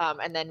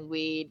 and then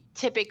we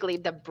typically,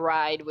 the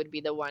bride would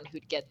be the one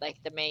who'd get like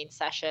the main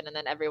session, and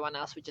then everyone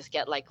else would just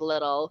get like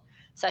little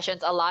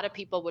sessions. A lot of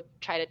people would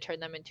try to turn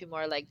them into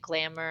more like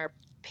glamour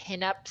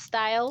pinup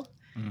style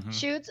Mm-hmm.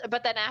 shoots,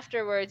 but then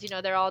afterwards,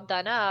 they're all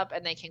done up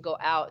and they can go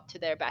out to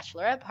their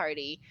bachelorette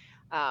party.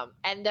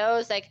 And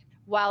those, like,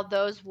 while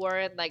those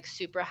weren't like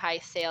super high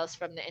sales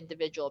from the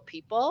individual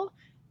people,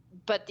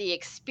 but the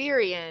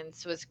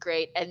experience was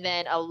great. And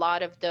then a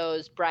lot of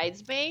those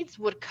bridesmaids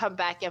would come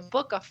back and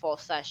book a full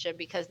session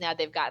because now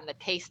they've gotten the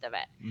taste of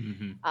it.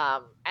 Mm-hmm.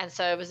 And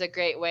so it was a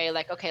great way,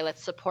 like, okay,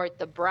 let's support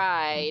the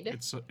bride.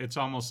 It's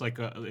almost like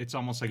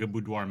a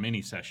boudoir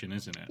mini session,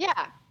 isn't it?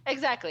 Yeah,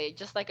 exactly.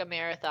 Just like a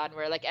marathon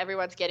where like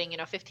everyone's getting,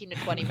 15 to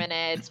 20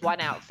 minutes, one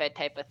outfit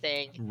type of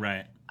thing.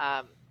 Right.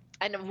 Um,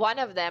 and one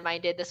of them I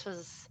did, this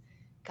was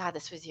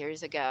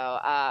years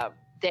ago.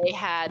 They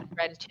had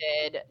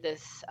rented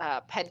this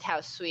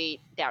penthouse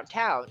suite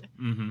downtown,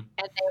 Mm-hmm.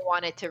 and they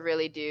wanted to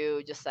really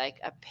do just like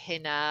a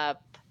pinup,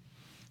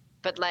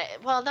 but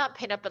like, well, not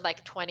pinup, but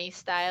like 20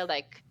 style,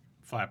 like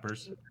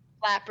Flappers.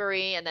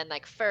 flappery, and then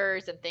like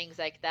furs and things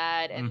like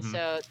that. And Mm-hmm.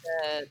 so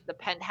the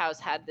penthouse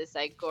had this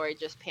like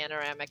gorgeous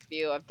panoramic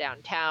view of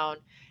downtown,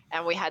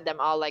 and we had them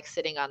all like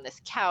sitting on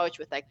this couch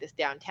with like this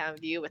downtown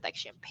view with like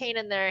champagne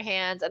in their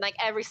hands, and like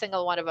every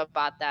single one of them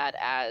bought that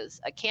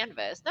as a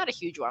canvas, not a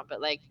huge one,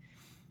 but like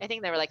I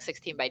think there were like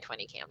 16 by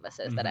 20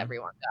 canvases that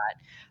everyone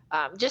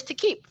got, just to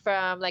keep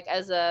from like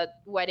as a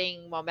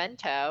wedding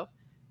memento.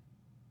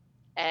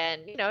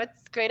 And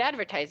it's great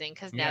advertising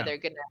because now they're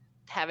gonna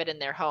have it in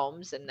their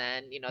homes, and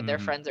then their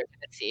friends are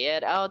gonna see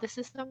it. Oh, this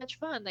is so much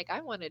fun! Like I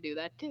want to do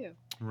that too.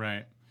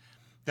 Right.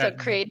 So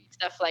creating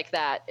stuff like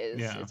that is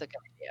a good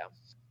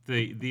idea.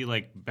 The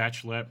like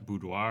bachelorette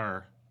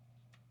boudoir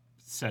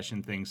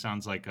session thing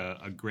sounds like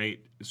a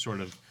great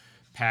sort of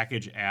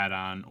package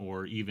add-on,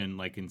 or even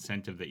like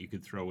incentive that you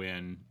could throw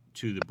in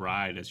to the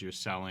bride as you're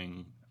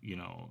selling,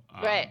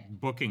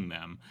 booking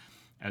them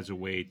as a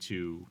way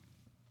to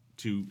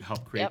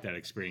help create that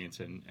experience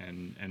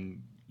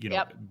and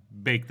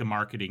bake the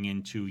marketing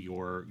into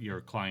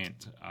your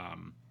client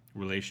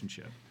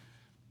relationship.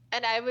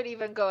 And I would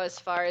even go as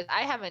far as,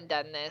 I haven't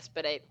done this,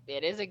 but it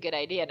is a good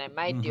idea and I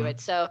might do it.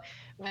 So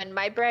when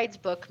my brides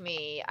book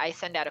me, I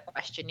send out a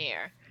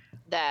questionnaire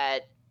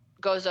that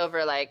goes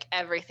over like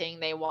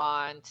everything they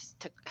want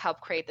to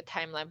help create the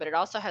timeline. But it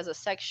also has a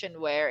section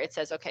where it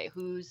says, okay,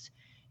 who's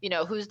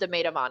the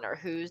maid of honor,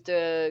 who's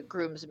the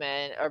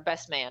groomsman or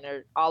best man,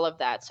 or all of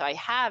that. So I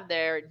have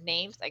their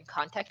names and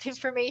contact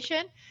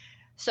information.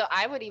 So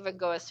I would even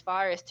go as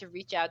far as to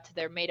reach out to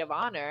their maid of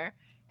honor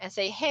and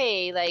say,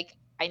 hey, like,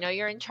 I know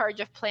you're in charge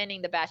of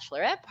planning the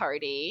bachelorette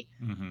party.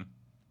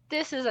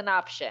 This is an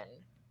option.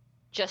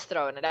 Just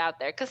throwing it out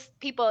there. Because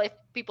if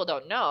people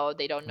don't know,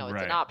 they don't know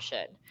it's an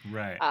option.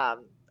 Right.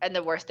 And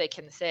the worst they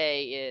can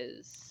say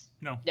is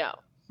no. Yeah.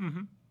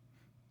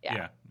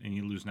 And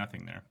you lose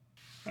nothing there.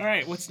 All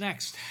right, what's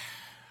next?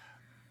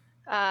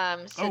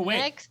 So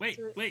wait.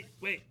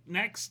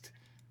 Next,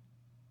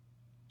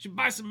 you should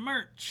buy some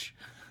merch.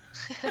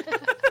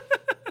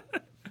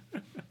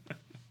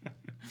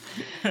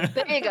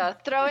 There you go.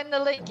 Throw in the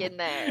link in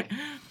there.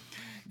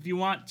 If you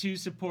want to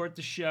support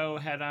the show,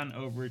 head on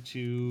over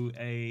to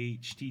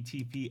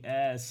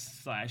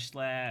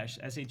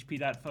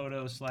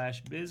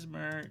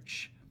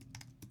https://shp.photo/bizmerch.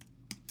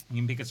 You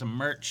can pick us some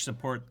merch,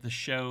 support the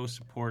show,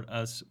 support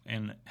us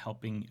in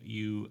helping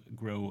you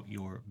grow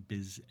your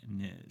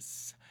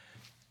business.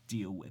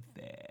 Deal with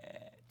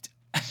it.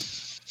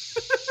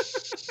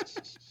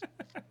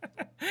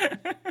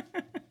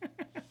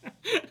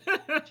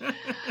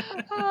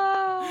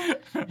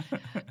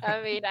 I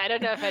mean, I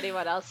don't know if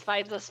anyone else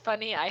finds us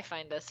funny. I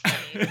find us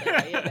funny,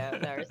 so,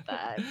 there's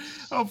that.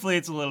 Hopefully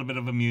it's a little bit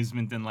of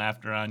amusement and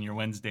laughter on your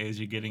Wednesdays.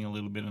 You're getting a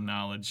little bit of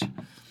knowledge.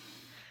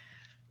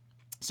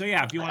 So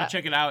yeah, if you want to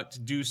check it out,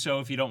 do so.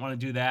 If you don't want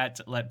to do that,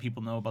 let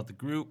people know about the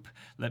group,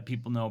 let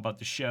people know about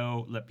the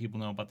show, let people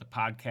know about the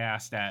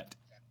podcast at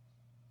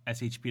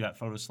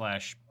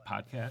shp.photo/podcast,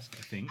 I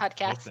think.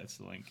 Podcast. I hope that's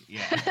the link.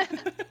 Yeah.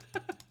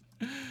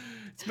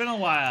 It's been a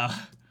while.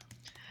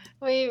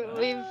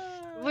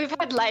 We've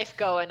had life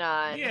going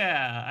on.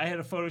 Yeah, I had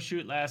a photo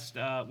shoot last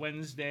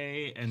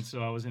Wednesday, and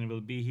so I wasn't able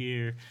to be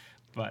here,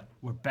 but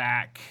we're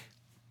back.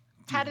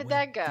 How did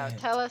that go?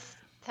 Tell us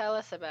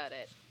about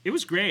it. It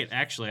was great,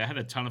 actually. I had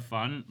a ton of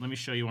fun. Let me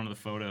show you one of the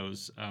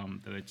photos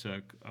that I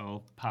took.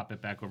 I'll pop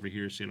it back over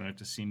here so you don't have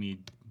to see me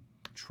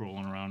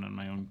trolling around on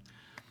my own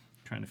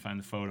trying to find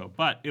the photo.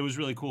 But it was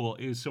really cool.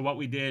 So what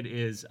we did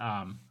is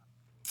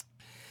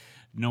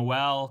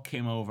Noelle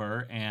came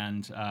over,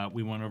 and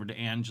we went over to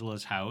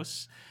Angela's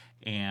house,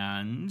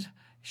 and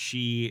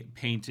she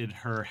painted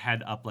her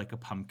head up like a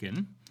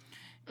pumpkin.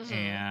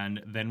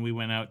 And then we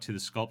went out to the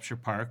sculpture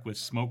park with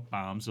smoke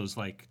bombs, those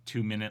like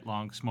 2-minute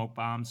long smoke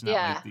bombs. And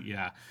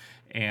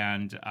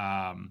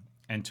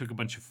took a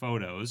bunch of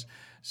photos.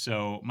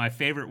 So my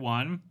favorite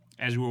one,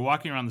 as we were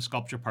walking around the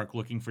sculpture park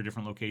looking for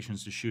different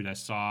locations to shoot, I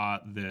saw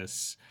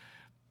this.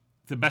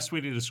 The best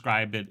way to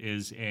describe it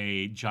is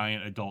a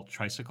giant adult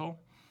tricycle.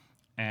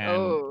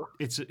 And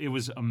it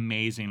was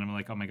amazing. I'm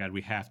like, oh my God, we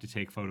have to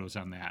take photos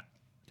on that.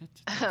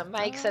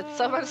 Mike said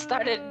someone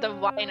started the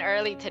wine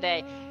early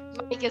today.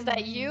 Mike, is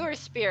that you or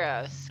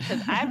Spiros?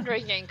 Because I'm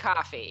drinking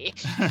coffee.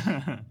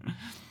 So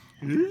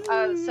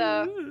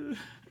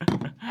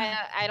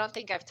I don't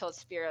think I've told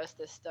Spiros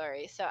this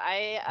story. So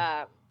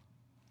I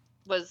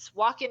was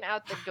walking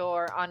out the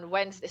door on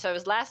Wednesday. So it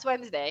was last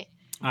Wednesday.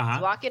 I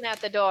was walking out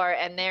the door,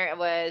 and there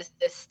was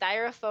this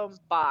styrofoam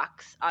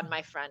box on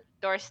my front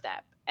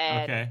doorstep.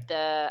 And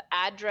the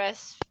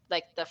address,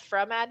 like the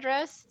from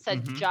address,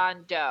 said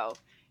John Doe.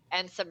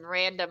 And some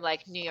random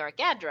like New York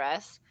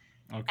address.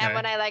 And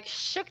when I like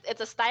shook, it's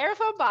a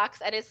styrofoam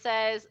box, and it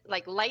says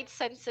like light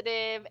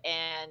sensitive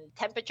and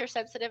temperature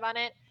sensitive on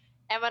it.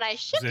 And when I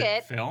shook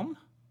it, film?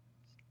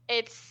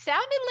 It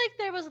sounded like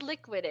there was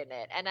liquid in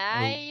it. And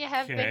I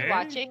have been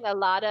watching a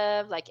lot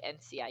of like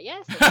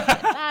NCIS and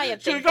CSI and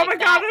things like, oh my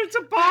God, it's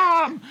a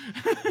bomb!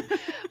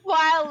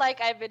 While like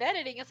I've been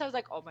editing, and so I was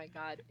like, oh my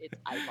God, it's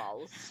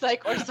eyeballs,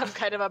 like, or some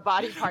kind of a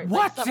body part.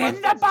 What's like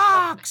in the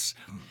box?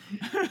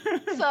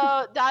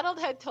 So Donald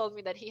had told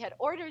me that he had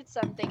ordered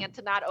something and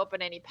to not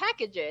open any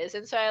packages,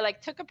 and so I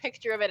like took a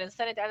picture of it and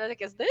sent it down. I was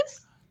like, is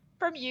this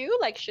from you?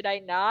 Like, should I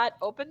not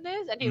open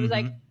this? And he was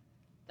like, Mhm.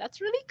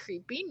 that's really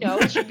creepy. No,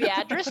 it should be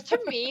addressed to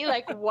me.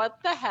 Like,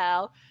 what the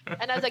hell?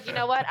 And I was like, you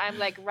know what? I'm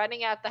like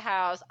running out the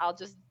house. I'll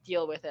just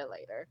deal with it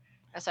later.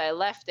 And so I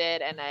left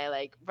it and I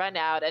like run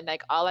out and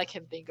like all I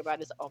can think about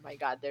is, oh my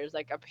God, there's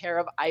like a pair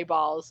of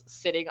eyeballs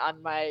sitting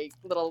on my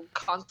little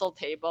console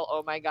table.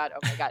 Oh my God, oh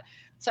my God.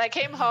 So I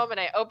came home and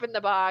I opened the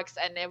box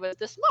and it was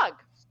this mug.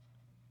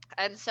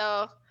 And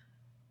so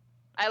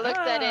I looked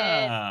at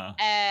it Ah.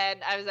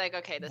 and I was like,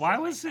 okay, this Why is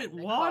my was it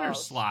friend water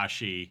Nicole's.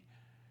 sloshy?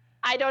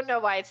 I don't know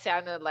why it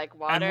sounded like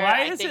water. And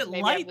why I is think it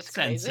maybe I light was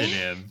crazy.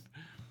 sensitive?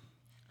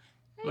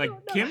 I Like,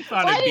 don't know. Kim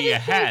thought Why it'd did be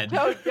it a say head.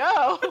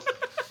 JoJo?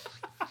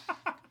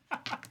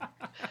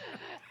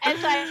 And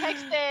so I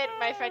texted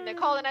my friend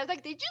Nicole and I was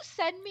like, did you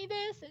send me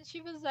this? And she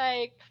was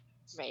like,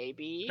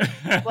 maybe.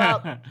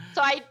 Well,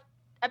 so I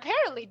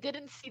apparently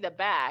didn't see the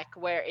back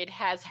where it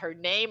has her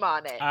name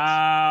on it.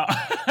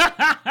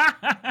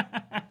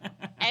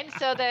 And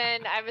so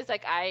then I was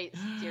like, I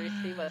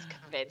seriously was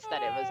convinced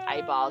that it was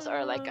eyeballs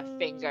or like a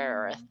finger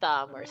or a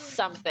thumb or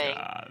something.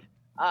 God.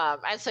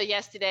 And so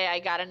yesterday I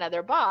got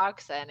another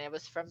box and it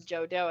was from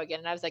JoJo again.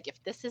 And I was like,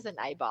 if this isn't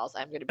eyeballs,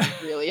 I'm going to be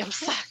really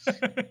upset.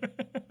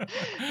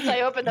 So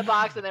I opened the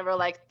box and they were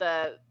like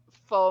the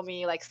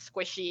foamy, like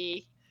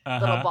squishy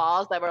little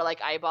balls that were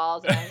like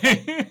eyeballs. And I was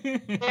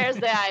like, there's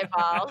the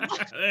eyeballs.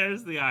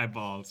 There's the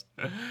eyeballs.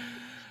 All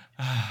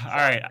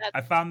right,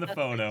 I found the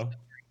photo.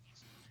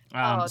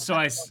 So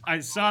I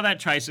saw that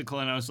tricycle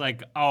and I was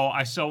like, oh,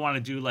 I so want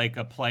to do like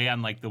a play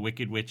on like the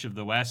Wicked Witch of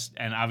the West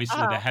and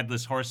obviously the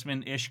Headless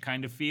Horseman-ish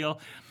kind of feel,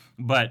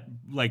 but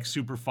like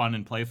super fun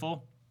and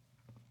playful.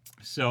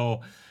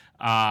 So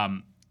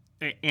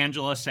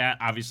Angela sat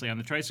obviously on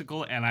the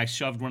tricycle and I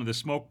shoved one of the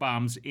smoke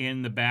bombs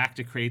in the back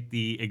to create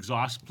the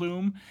exhaust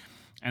plume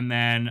and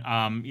then,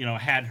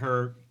 had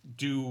her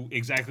do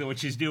exactly what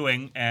she's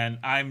doing. And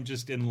I'm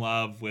just in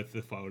love with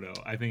the photo.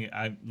 I think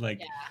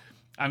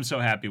I'm so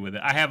happy with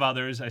it. I have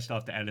others. I still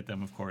have to edit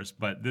them, of course,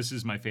 but this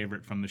is my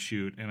favorite from the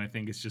shoot, and I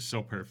think it's just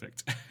so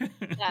perfect.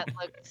 That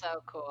looked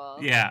so cool.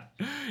 Yeah,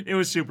 it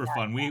was super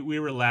fun. We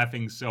were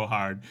laughing so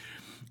hard.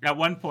 At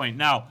one point,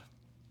 now,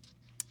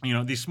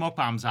 these smoke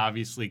bombs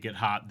obviously get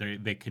hot.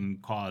 They can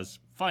cause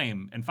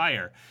flame and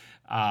fire.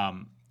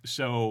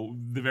 So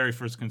the very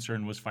first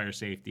concern was fire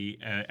safety.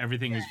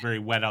 Everything was very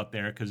wet out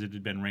there because it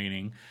had been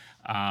raining.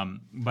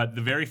 But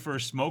the very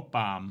first smoke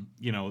bomb,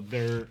 do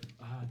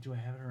I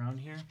have it around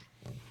here?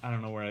 I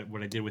don't know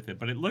what I did with it,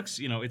 but it looks,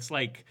 it's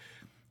like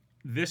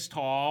this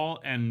tall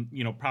and,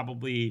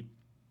 probably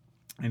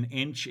an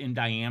inch in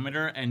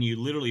diameter, and you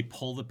literally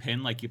pull the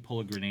pin like you pull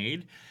a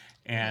grenade.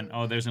 And,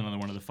 there's another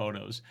one of the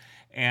photos.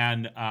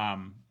 And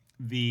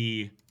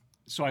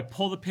so I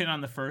pull the pin on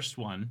the first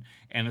one,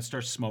 and it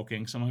starts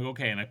smoking. So I'm like,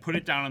 okay. And I put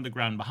it down on the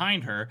ground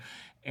behind her,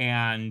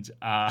 and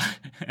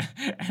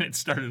and it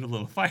started a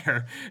little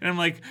fire. And I'm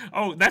like,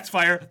 oh, that's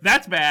fire.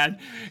 That's bad.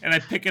 And I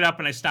pick it up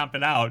and I stomp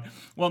it out.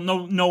 Well,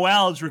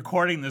 Noelle's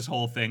recording this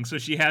whole thing. So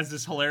she has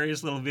this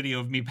hilarious little video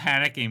of me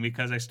panicking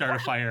because I start a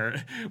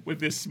fire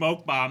with this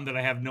smoke bomb that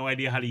I have no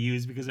idea how to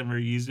use because I've never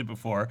used it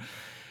before.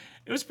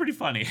 It was pretty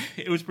funny.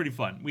 It was pretty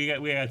fun. We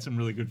had some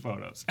really good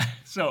photos.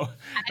 So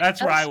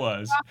that's where I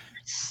was.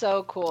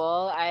 So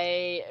cool.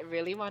 I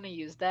really want to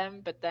use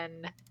them, but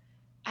then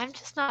I'm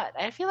just not.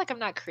 I feel like I'm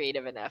not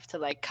creative enough to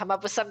like come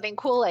up with something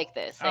cool like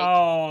this. Like,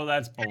 oh,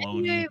 that's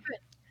baloney.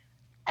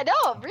 I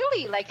know,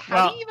 really. Like,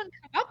 how do you even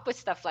come up with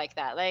stuff like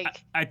that?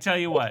 Like, I tell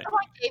you what.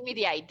 Someone gave me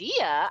the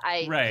idea.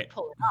 I could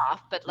pull it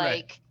off, but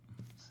like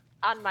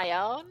on my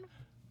own.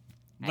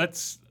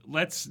 Let's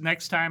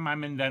next time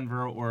I'm in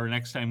Denver or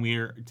next time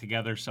we're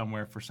together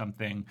somewhere for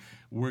something,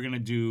 we're gonna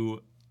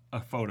do a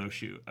photo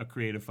shoot, a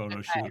creative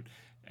photo shoot,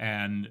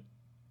 and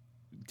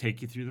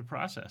take you through the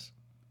process.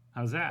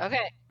 How's that?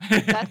 Okay.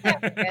 That's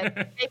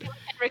good. Maybe we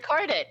can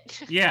record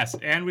it. Yes,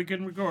 and we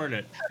can record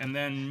it. And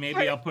then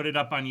maybe I'll put it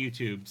up on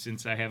YouTube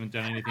since I haven't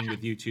done anything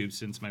with YouTube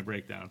since my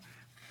breakdown.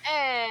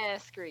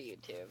 Screw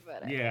YouTube.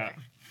 Whatever. Yeah.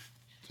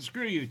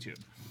 Screw YouTube.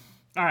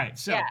 All right,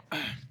 so... Yeah.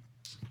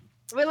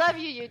 We love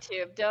you,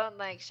 YouTube. Don't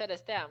shut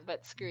us down,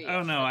 but screw you.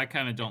 Oh no, I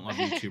kind of don't love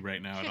YouTube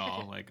right now at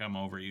all. I'm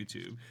over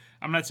YouTube.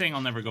 I'm not saying I'll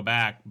never go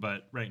back,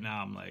 but right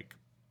now I'm like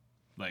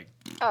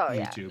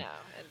YouTube. Yeah,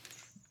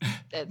 no,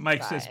 it's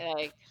Mike says,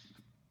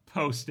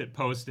 post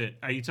it.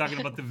 Are you talking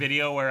about the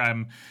video where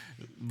I'm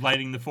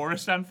lighting the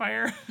forest on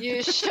fire?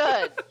 You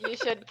should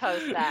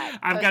post that.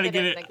 I've got to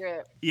get it. In the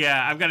group.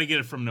 Yeah, I've got to get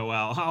it from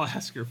Noelle. I'll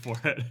ask her for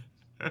it.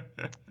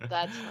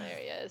 That's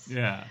hilarious.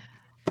 Yeah.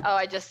 Oh,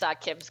 I just saw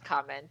Kim's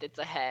comment. It's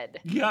a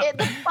head. Yeah.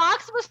 The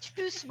box was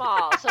too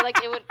small, so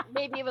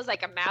maybe it was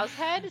like a mouse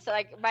head. So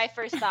my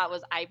first thought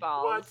was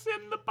eyeballs. What's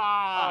in the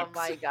box? Oh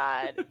my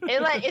god!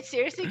 It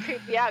seriously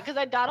creeped me out because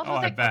I thought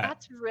well,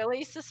 that's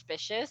really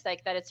suspicious.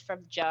 Like that it's from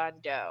John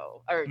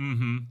Doe or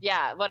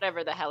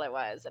whatever the hell it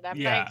was. And I'm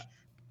like,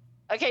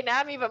 okay, now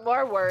I'm even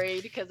more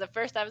worried because at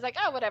first I was like,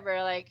 oh,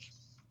 whatever, like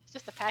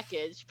it's just a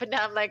package. But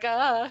now I'm like,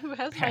 who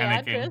has my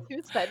address? Panicking.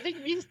 Who's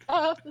sending me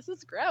stuff? This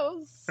is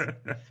gross.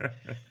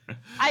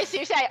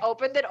 I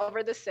opened it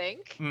over the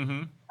sink.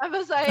 Mm-hmm. I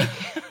was like,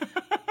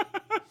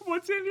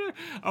 what's in here?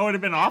 Oh, it would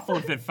have been awful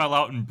if it fell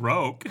out and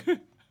broke.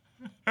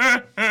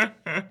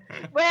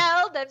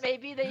 well, then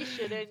maybe they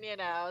shouldn't,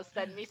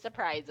 send me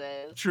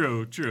surprises.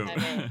 True. I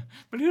mean,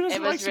 but who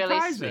doesn't it like was really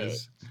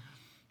surprises?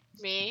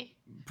 sweet. Me?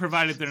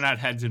 Provided they're not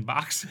heads in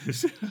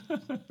boxes.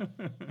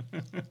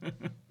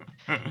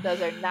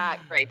 Those are not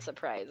great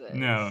surprises.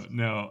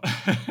 No.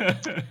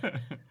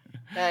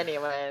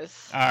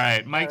 Anyways. All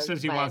right. Mike was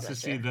says he my wants to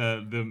see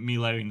the me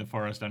lighting the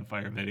forest on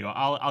fire video.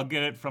 I'll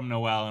get it from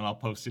Noelle and I'll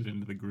post it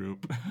into the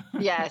group.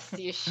 Yes,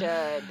 you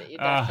should. You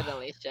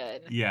definitely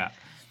should. Yeah.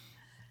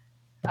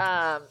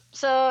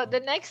 So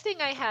the next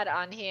thing I had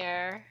on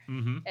here,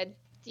 Mm-hmm. and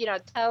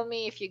tell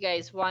me if you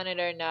guys want it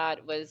or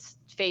not, was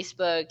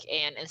Facebook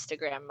and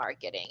Instagram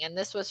marketing. And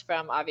this was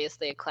from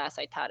obviously a class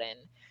I taught in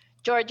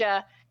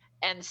Georgia.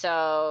 And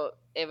so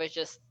it was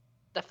just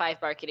the 5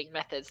 marketing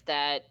methods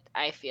that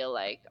I feel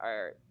like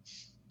are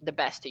the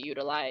best to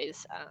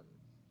utilize.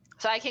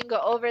 So I can go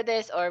over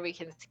this, or we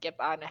can skip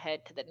on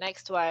ahead to the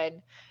next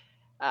one.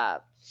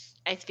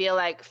 I feel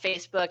like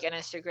Facebook and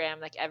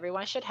Instagram, like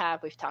everyone should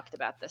have. We've talked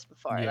about this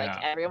before. Yeah.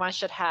 Like everyone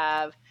should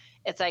have.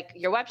 It's like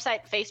your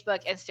website,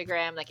 Facebook,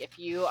 Instagram. Like if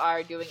you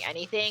are doing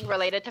anything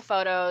related to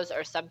photos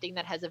or something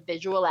that has a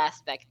visual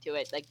aspect to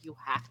it, like you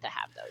have to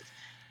have those.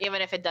 Even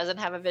if it doesn't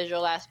have a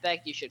visual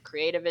aspect, you should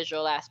create a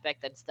visual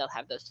aspect and still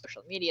have those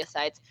social media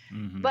sites.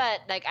 Mm-hmm. But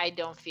like I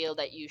don't feel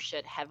that you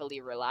should heavily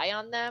rely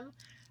on them,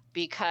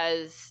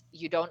 because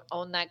you don't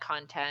own that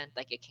content.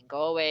 Like it can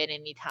go away at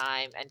any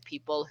time, and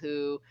people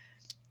who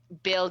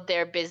build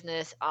their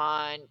business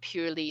on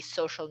purely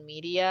social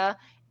media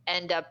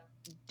end up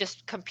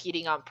just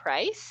competing on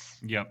price.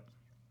 Yep.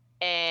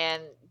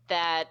 And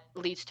that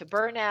leads to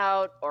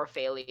burnout or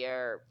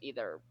failure,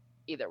 either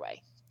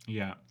way.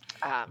 Yeah.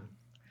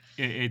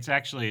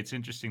 It's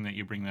interesting that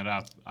you bring that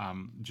up.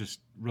 Just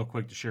real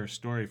quick to share a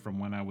story from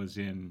when I was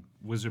in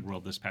Wizard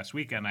World this past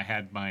weekend. I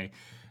had my,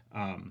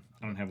 I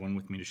don't have one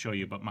with me to show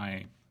you, but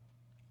my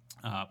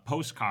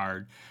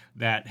postcard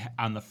that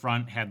on the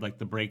front had like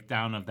the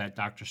breakdown of that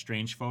Doctor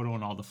Strange photo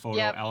and all the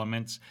photo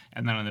elements.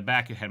 And then on the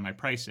back, it had my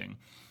pricing,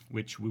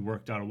 which we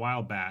worked out a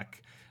while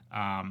back.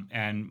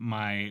 And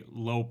my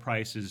low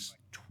price is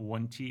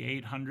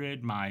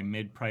 $2,800. My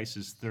mid price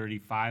is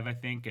 $35, I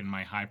think, and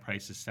my high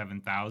price is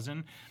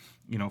 $7,000.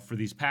 For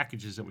these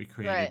packages that we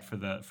created for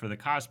the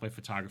cosplay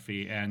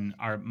photography, and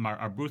our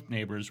booth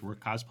neighbors were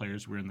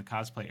cosplayers. We're in the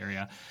cosplay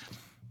area,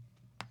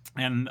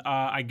 and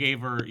I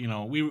gave her,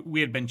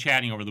 we had been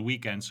chatting over the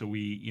weekend, so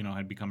we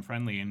had become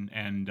friendly,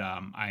 and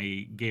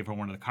I gave her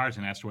one of the cards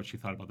and asked her what she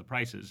thought about the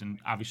prices, and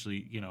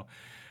obviously,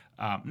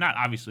 not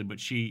obviously, but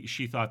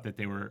she thought that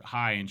they were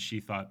high, and she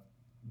thought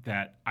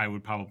that I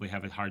would probably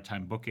have a hard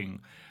time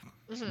booking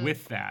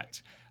with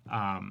that,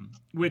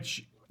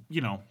 which,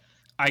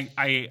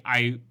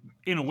 I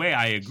in a way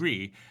I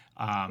agree.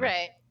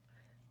 Right.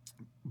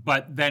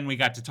 But then we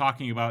got to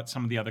talking about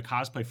some of the other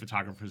cosplay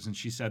photographers, and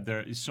she said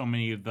there is so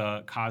many of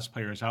the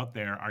cosplayers out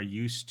there are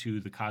used to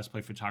the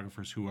cosplay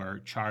photographers who are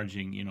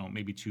charging,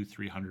 maybe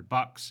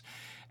 $200-$300.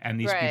 And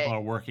these people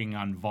are working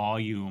on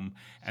volume,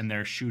 and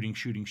they're shooting.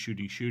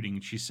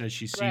 And she says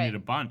she's seen it a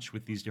bunch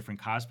with these different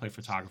cosplay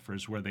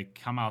photographers where they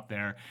come out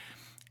there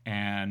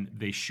and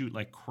they shoot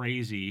like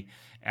crazy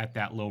at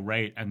that low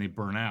rate and they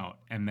burn out.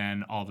 And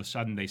then all of a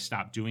sudden they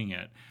stop doing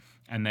it.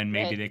 And then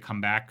maybe they come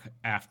back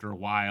after a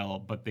while,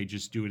 but they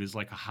just do it as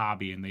like a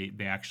hobby, and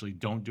they actually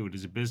don't do it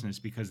as a business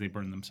because they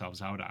burn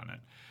themselves out on it.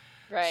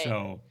 Right.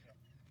 So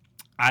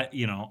I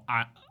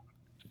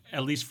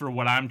at least for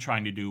what I'm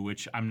trying to do,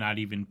 which I'm not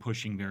even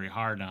pushing very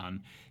hard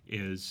on,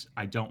 is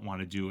I don't want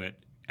to do it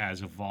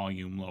as a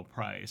volume low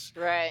price.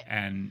 Right.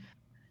 And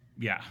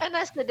yeah. And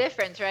that's the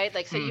difference, right?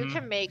 Like, so you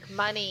can make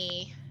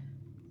money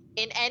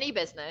in any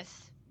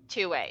business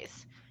 2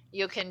 ways.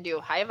 You can do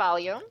high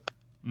volume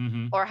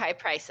or high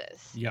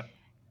prices. Yep.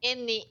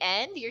 In the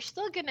end, you're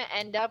still going to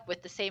end up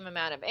with the same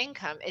amount of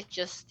income. It's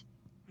just,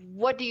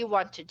 what do you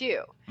want to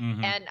do?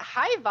 And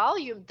high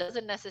volume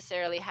doesn't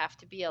necessarily have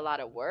to be a lot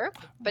of work,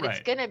 but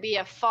it's going to be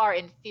a far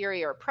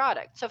inferior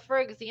product. So for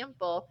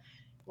example,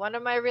 one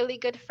of my really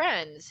good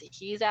friends,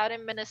 he's out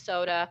in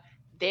Minnesota.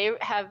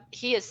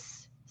 He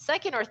is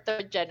 2nd or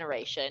 3rd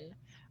generation.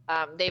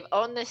 They've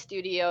owned the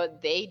studio.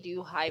 They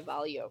do high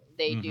volume.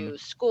 They do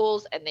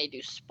schools and they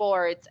do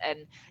sports,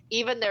 and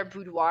even their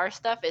boudoir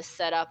stuff is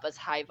set up as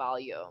high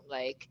volume.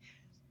 Like,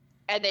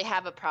 and they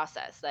have a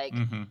process. Like,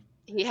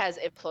 he has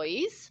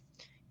employees,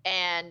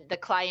 and the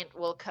client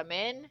will come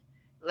in.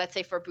 Let's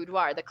say for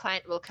boudoir, the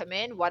client will come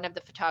in. One of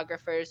the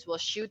photographers will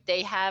shoot.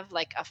 They have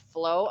like a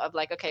flow of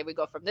like, okay, we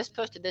go from this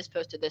pose to this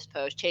pose to this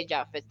pose, change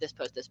outfits, this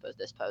pose, this pose,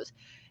 this pose.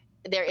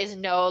 There is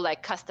no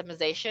like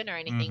customization or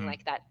anything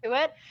like that to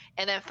it.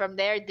 And then from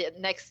there, the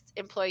next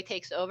employee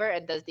takes over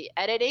and does the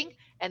editing.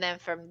 And then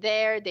from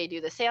there, they do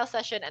the sales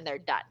session and they're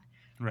done.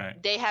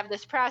 Right. They have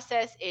this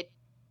process. It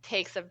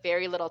takes a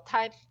very little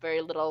time,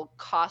 very little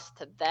cost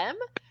to them.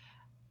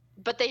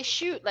 but they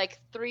shoot like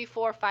 3,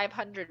 4,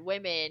 500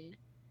 women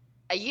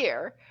a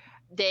year.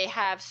 They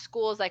have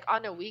schools like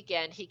on a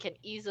weekend, he can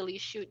easily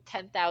shoot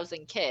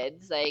 10,000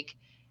 kids, like,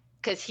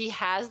 because he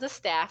has the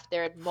staff.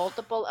 They're at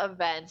multiple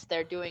events.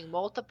 They're doing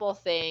multiple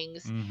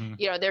things. Mm-hmm.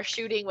 You know, they're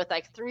shooting with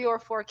like 3 or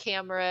 4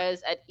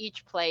 cameras at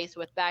each place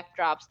with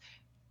backdrops.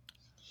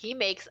 He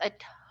makes a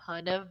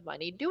ton of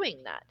money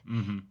doing that.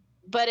 Mm-hmm.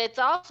 But it's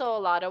also a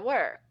lot of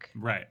work.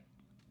 Right.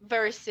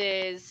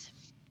 Versus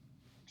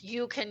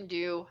you can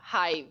do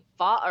high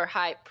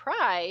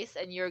price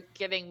and you're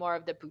giving more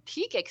of the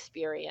boutique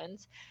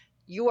experience.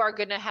 You are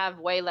going to have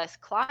way less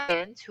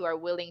clients who are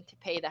willing to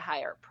pay the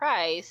higher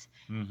price.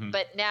 Mm-hmm.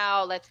 But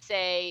now let's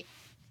say,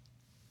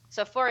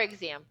 so for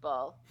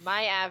example,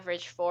 my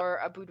average for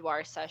a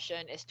boudoir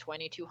session is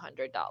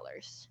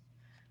 $2,200.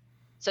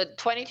 So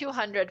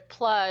 $2,200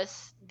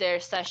 plus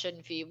their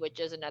session fee, which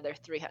is another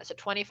 $300, so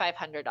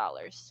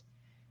 $2,500.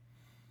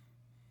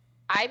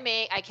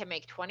 I can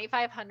make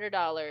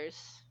 $2,500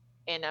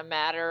 in a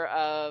matter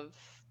of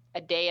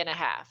a day and a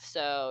half.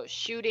 So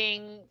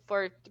shooting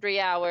for 3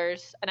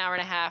 hours, an hour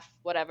and a half,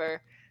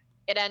 whatever.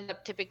 It ended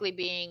up typically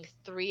being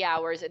 3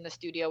 hours in the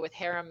studio with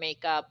hair and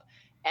makeup,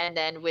 and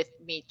then with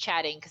me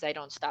chatting because I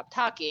don't stop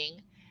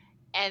talking.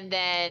 And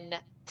then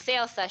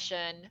sales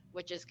session,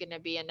 which is going to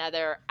be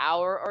another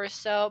hour or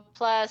so,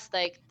 plus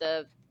like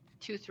the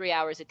 2-3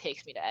 hours it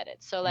takes me to edit.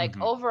 So like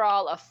Mm-hmm.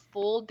 overall a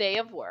full day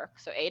of work,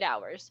 so 8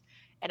 hours,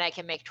 and I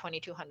can make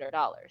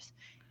 $2,200.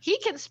 He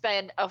can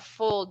spend a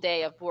full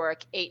day of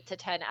work, 8 to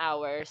 10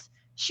 hours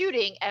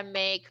shooting, and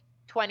make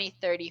 20,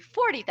 30,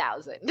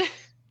 40,000.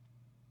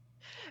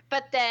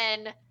 But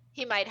then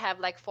he might have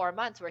like 4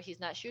 months where he's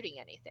not shooting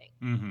anything.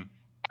 Mm-hmm.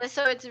 And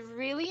so it's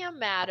really a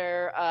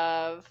matter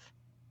of,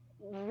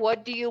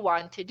 what do you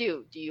want to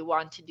do? Do you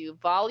want to do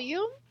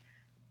volume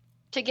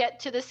to get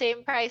to the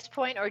same price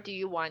point, or do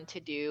you want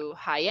to do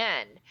high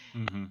end?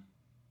 Mm-hmm.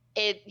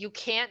 You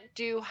can't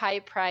do high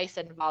price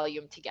and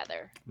volume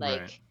together.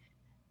 Like, Right.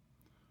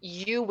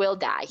 you will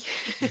die.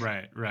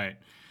 Right.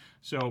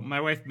 So my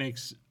wife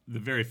makes the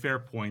very fair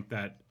point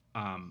that,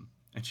 and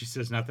she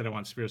says, not that I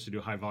want Spiros to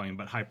do high volume,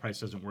 but high price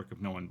doesn't work if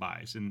no one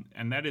buys,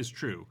 and that is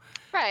true.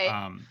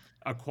 Right.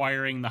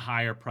 Acquiring the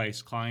higher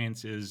price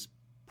clients is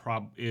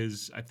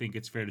I think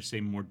it's fair to say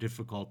more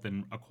difficult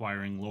than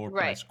acquiring lower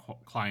price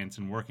clients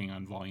and working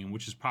on volume,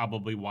 which is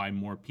probably why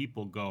more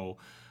people go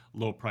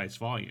low price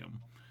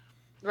volume.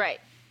 Right.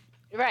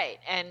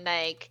 And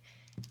like,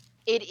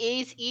 it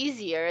is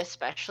easier,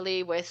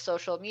 especially with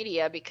social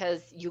media,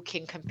 because you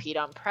can compete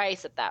on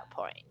price at that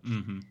point.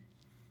 Mm-hmm.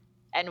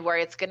 And where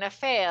it's going to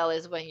fail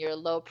is when you're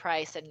low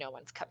price and no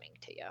one's coming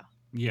to you.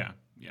 Yeah.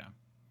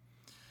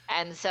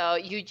 And so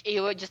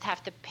you would just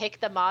have to pick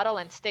the model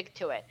and stick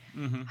to it.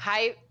 Mm-hmm.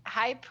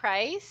 High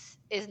price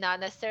is not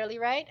necessarily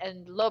right,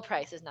 and low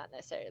price is not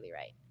necessarily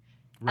right.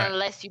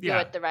 Unless you do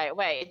it the right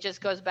way. It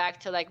just goes back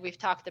to, like, we've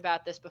talked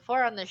about this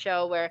before on the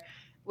show, where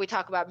we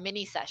talk about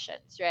mini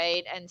sessions,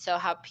 right? And so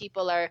how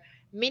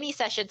mini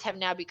sessions have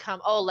now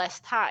become, less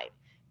time.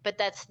 But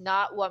that's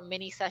not what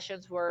mini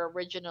sessions were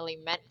originally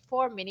meant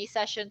for. Mini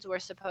sessions were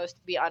supposed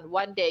to be on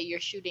one day, you're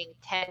shooting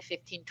 10,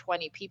 15,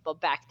 20 people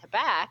back to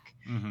back.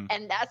 Mm-hmm.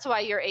 And that's why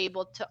you're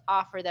able to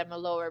offer them a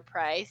lower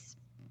price,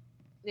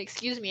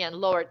 and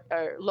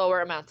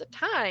lower amounts of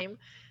time.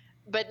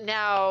 But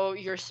now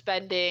you're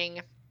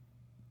spending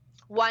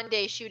one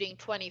day shooting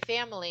 20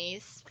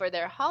 families for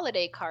their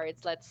holiday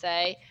cards, let's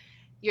say.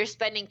 You're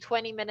spending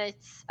 20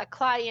 minutes a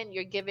client,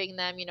 you're giving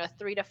them,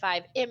 3 to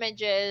 5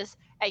 images,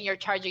 and you're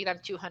charging them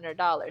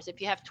 $200. If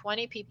you have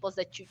 20 people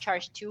that you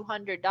charge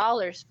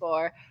 $200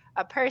 for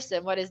a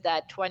person, what is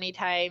that? 20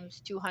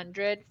 times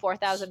 200,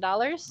 $4,000,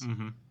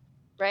 Mm-hmm.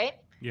 right?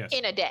 Yes.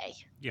 In a day.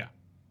 Yeah.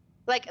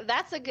 Like,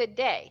 that's a good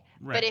day.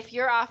 Right. But if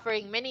you're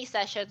offering mini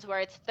sessions where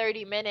it's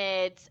 30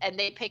 minutes and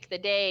they pick the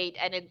date,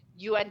 and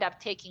you end up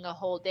taking a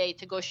whole day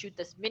to go shoot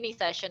this mini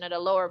session at a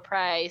lower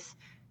price,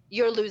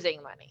 you're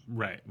losing money.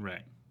 Right.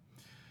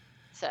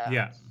 So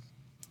yeah.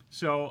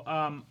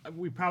 So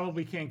we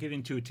probably can't get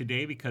into it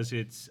today because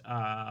it's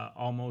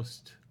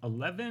almost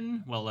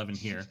 11. Well, 11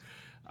 here.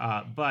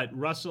 But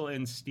Russell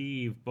and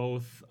Steve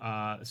both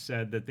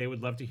said that they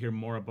would love to hear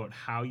more about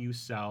how you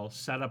sell,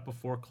 setup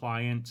before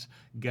client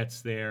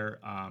gets there,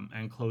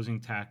 and closing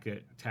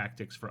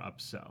tactics for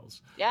upsells.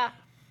 Yeah.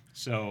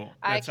 So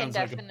I that can sounds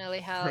like definitely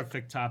a help.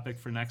 perfect topic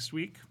for next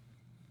week.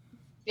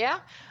 Yeah.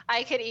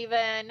 I could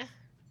even,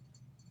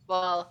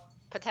 well,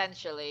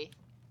 potentially,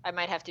 I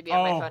might have to be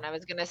on my phone. I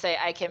was going to say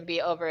I can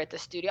be over at the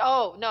studio.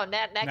 Oh, no,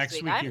 next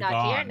week. I'm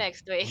not here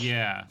next week.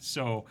 Yeah,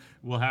 so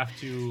we'll have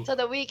to... So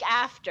the week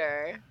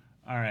after.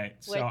 All right,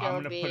 so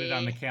I'm going to put it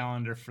on the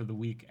calendar for the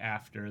week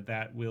after.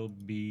 That will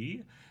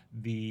be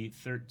the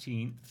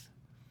 13th,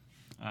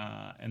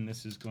 and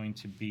this is going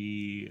to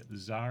be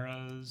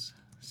Zara's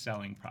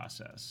selling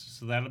process.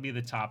 So that'll be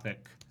the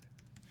topic.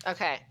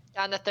 Okay,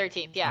 on the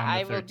 13th. Yeah,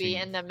 I will be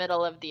in the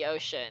middle of the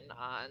ocean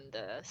on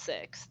the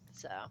 6th.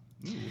 So.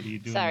 Ooh, what are you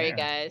doing Sorry, there?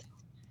 guys.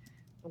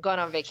 I'm going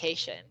on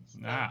vacation.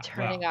 I'm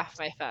turning off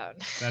my phone.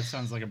 That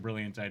sounds like a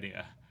brilliant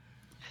idea.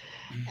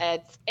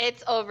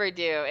 It's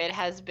overdue. It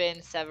has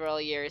been several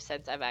years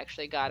since I've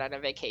actually gone on a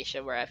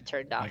vacation where I've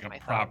turned off Like a my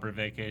phone. proper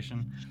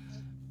vacation.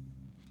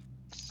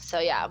 So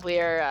yeah,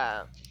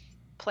 we're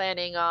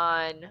planning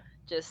on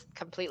just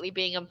completely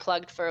being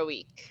unplugged for a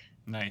week.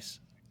 Nice.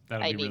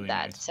 That'll I be need really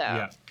that. nice. So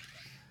Yeah.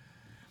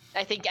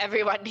 I think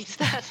everyone needs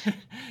that.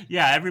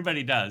 Yeah,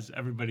 everybody does.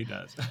 Everybody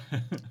does.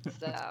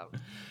 So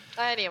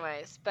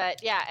anyways,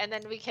 but yeah, and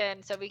then we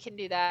can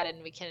do that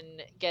and we can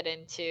get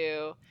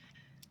into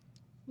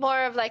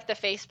more of like the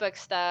Facebook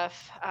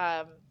stuff.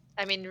 I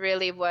mean,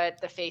 really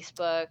what the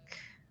Facebook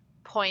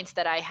points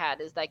that I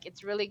had is like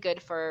it's really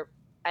good for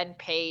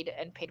unpaid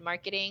and paid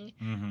marketing.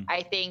 Hmm.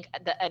 I think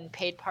the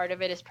unpaid part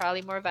of it is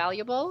probably more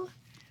valuable.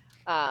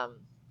 Um,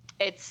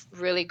 it's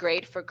really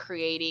great for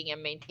creating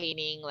and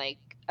maintaining like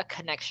a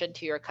connection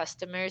to your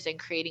customers and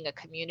creating a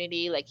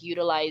community, like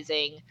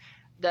utilizing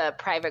the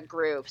private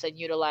groups and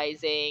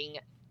utilizing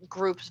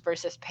groups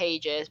versus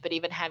pages, but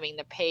even having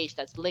the page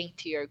that's linked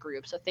to your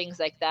group. So things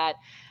like that.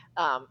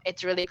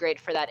 It's really great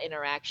for that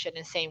interaction.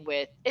 And same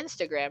with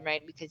Instagram,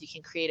 right? Because you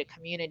can create a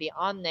community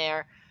on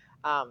there.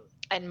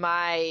 And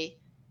my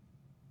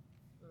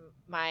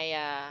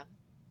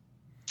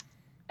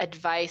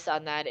advice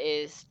on that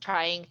is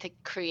trying to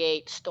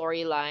create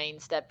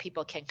storylines that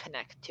people can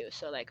connect to.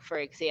 So, like, for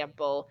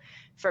example,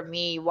 for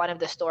me, one of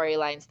the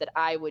storylines that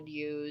I would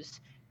use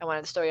and one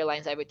of the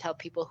storylines I would tell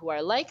people who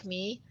are like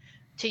me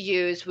to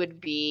use would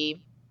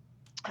be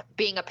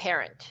being a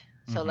parent.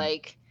 So, Hmm.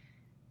 like,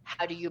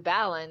 how do you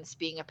balance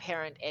being a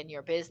parent and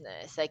your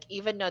business? Like,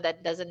 even though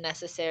that doesn't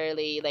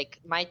necessarily,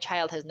 like, my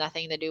child has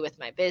nothing to do with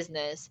my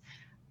business,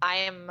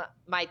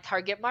 my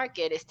target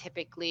market is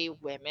typically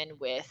women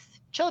with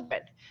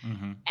children.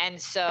 Hmm.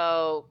 And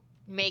so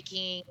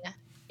making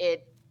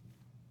it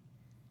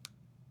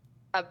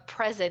a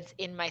presence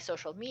in my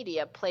social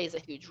media plays a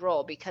huge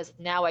role because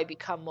now I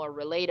become more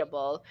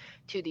relatable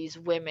to these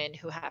women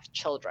who have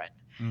children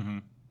Hmm.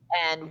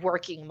 and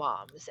working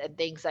moms and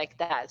things like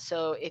that.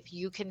 So if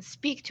you can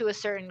speak to a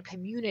certain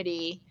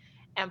community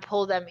and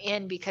pull them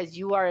in because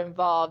you are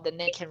involved and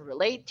they can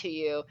relate to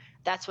you,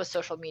 that's what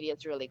social media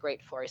is really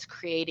great for, is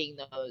creating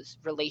those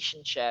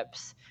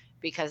relationships,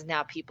 because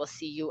now people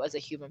see you as a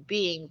human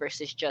being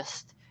versus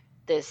just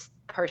this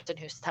person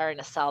who's trying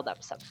to sell them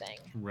something.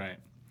 Right.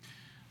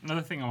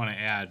 Another thing I want to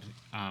add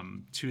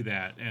to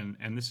that,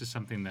 and this is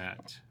something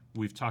that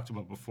we've talked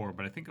about before,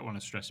 but I think I want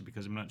to stress it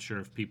because I'm not sure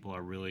if people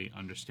are really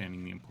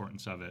understanding the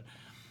importance of it,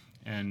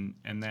 and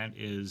that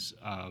is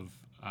of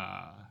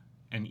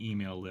an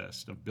email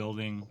list, of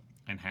building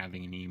and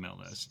having an email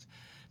list,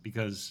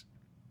 because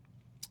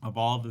of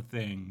all the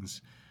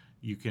things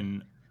you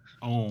can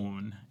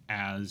own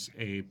as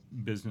a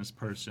business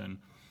person,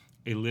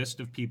 a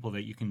list of people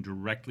that you can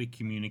directly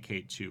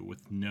communicate to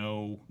with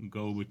no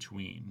go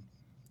between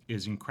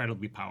is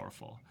incredibly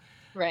powerful.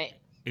 Right.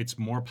 It's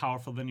more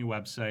powerful than your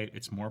website.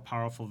 It's more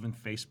powerful than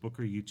Facebook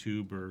or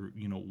YouTube or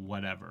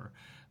whatever.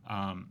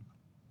 Um,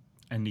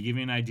 and to give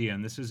you an idea,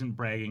 and this isn't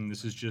bragging,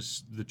 this is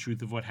just the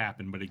truth of what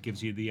happened, but it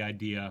gives you the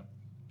idea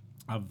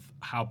of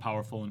how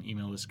powerful an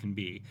email list can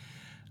be.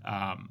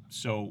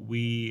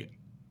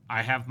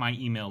 I have my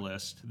email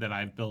list that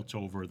I've built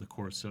over the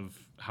course of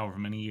however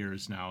many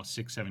years now,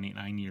 6, 7, 8,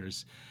 9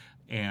 years,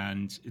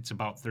 and it's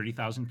about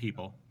 30,000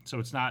 people. So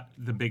it's not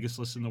the biggest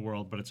list in the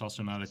world, but it's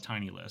also not a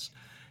tiny list.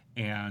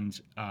 And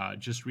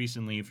just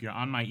recently, if you're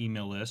on my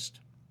email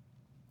list,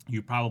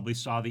 you probably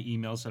saw the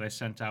emails that I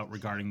sent out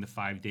regarding the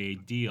 5-day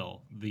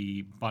deal,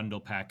 the bundle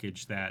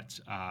package that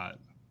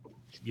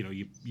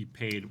you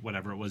paid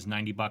whatever it was,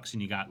 $90,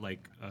 and you got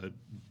like a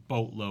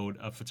boatload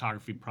of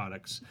photography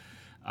products,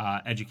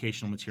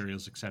 educational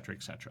materials, etc.,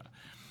 etc.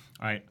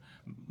 All right,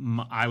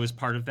 I was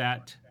part of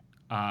that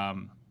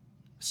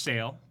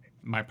sale.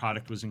 My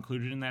product was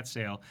included in that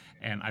sale,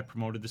 and I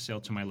promoted the sale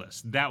to my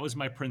list. That was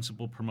my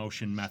principal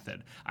promotion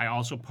method. I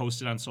also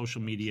posted on social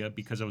media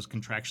because I was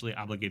contractually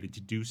obligated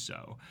to do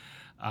so.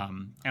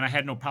 And I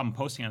had no problem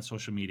posting on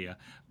social media,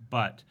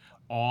 but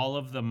all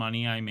of the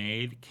money I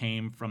made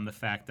came from the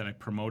fact that I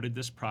promoted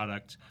this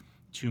product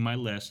to my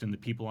list, and the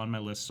people on my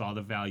list saw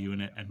the value in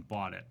it and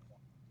bought it.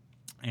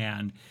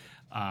 And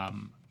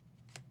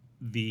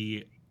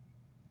the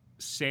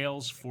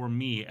sales for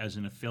me as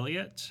an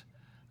affiliate,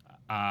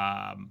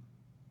 I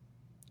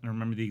don't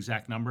remember the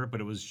exact number,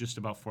 but it was just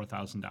about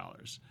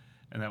 $4,000,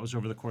 and that was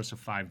over the course of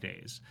 5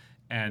 days.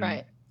 And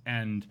Right.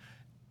 and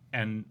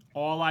and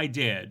all I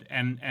did,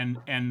 and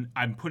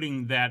I'm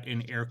putting that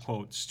in air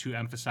quotes to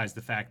emphasize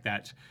the fact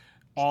that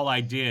all I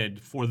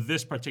did for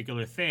this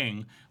particular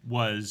thing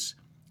was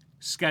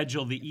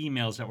schedule the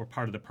emails that were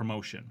part of the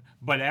promotion.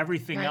 But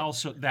everything Right.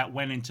 else that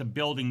went into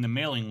building the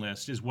mailing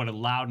list is what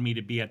allowed me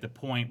to be at the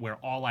point where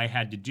all I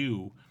had to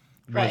do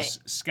Right. was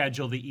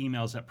schedule the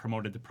emails that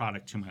promoted the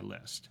product to my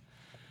list.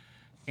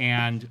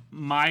 And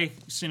my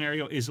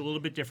scenario is a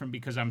little bit different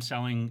because I'm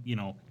selling,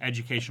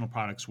 educational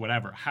products,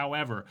 whatever.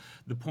 However,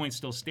 the point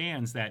still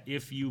stands that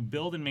if you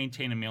build and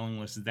maintain a mailing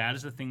list, that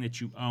is the thing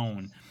that you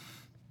own.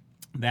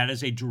 That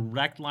is a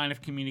direct line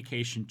of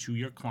communication to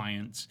your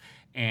clients,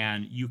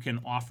 and you can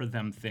offer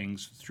them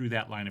things through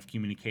that line of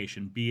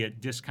communication, be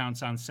it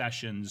discounts on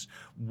sessions,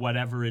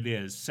 whatever it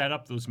is. Set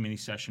up those mini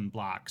session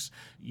blocks,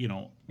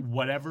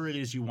 whatever it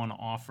is you want to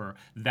offer.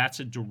 That's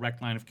a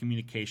direct line of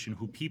communication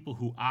people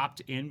who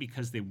opt in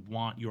because they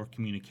want your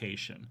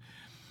communication.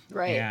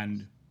 Right.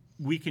 And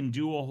we can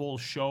do a whole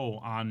show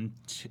on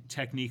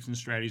techniques and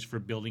strategies for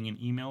building an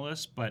email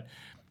list, but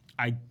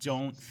I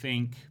don't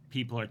think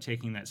people are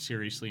taking that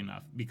seriously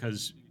enough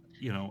because,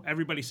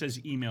 everybody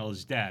says email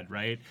is dead,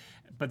 right?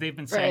 But they've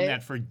been saying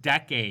that for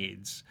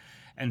decades,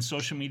 and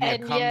social media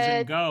comes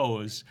and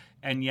goes,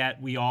 and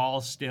yet we all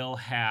still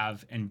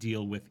have and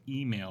deal with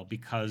email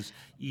because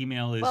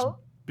email is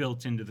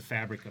built into the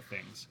fabric of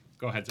things.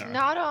 Go ahead, Zara.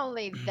 Not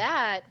only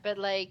that, but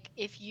like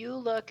if you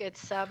look at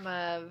some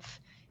of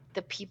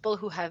the people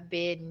who have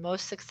been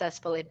most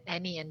successful in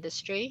any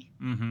industry,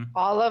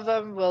 all of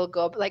them will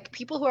go, like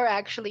people who are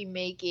actually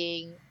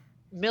making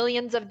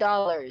millions of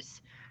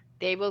dollars,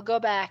 they will go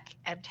back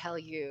and tell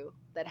you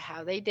that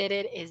how they did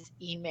it is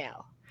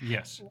email.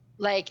 Yes.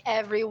 Like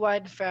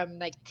everyone from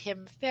like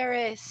Tim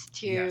Ferriss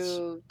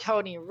to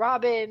Tony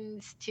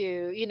Robbins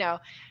to,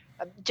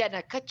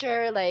 Jenna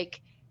Kutcher, like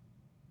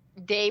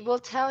they will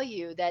tell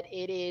you that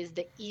it is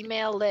the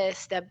email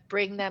list that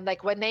bring them,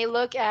 like when they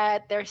look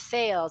at their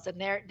sales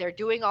and they're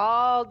doing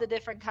all the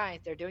different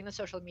kinds, they're doing the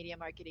social media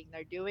marketing,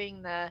 they're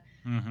doing the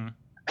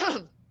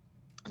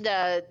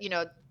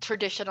the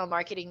traditional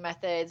marketing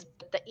methods,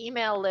 but the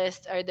email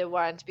lists are the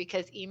ones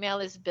because email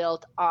is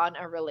built on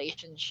a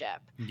relationship.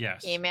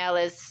 Yes. Email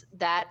is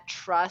that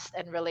trust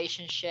and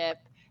relationship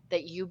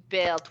that you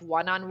built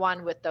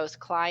one-on-one with those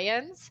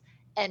clients,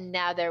 and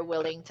now they're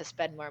willing to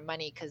spend more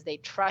money because they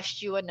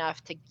trust you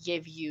enough to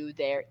give you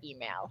their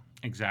email.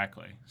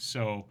 Exactly.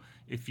 So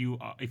if you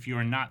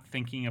are not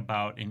thinking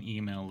about an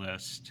email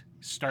list,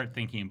 start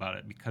thinking about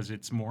it because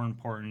it's more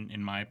important,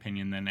 in my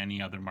opinion, than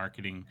any other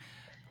marketing,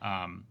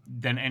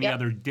 than any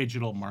other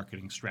digital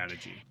marketing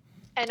strategy.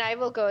 And I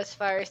will go as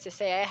far as to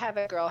say I have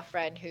a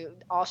girlfriend who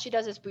all she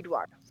does is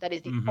boudoir. That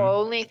is the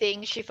only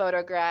thing she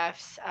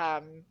photographs.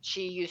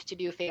 She used to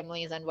do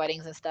families and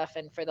weddings and stuff,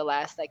 and for the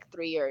last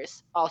 3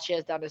 years, all she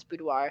has done is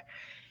boudoir.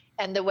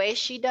 And the way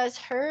she does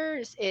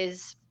hers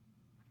is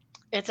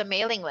it's a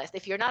mailing list.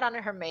 If you're not on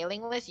her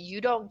mailing list,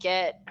 you don't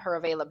get her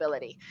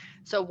availability.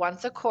 So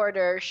once a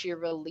quarter, she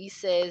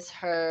releases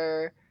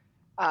her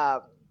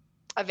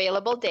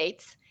available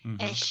dates.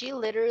 And she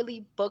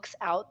literally books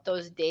out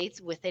those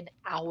dates within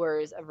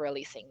hours of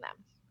releasing them.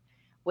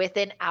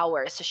 Within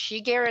hours. So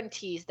she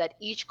guarantees that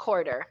each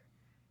quarter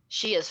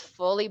she is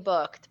fully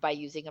booked by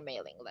using a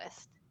mailing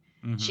list.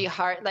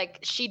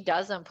 She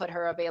doesn't put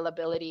her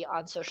availability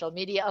on social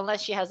media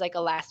unless she has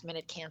a last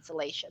minute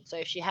cancellation. So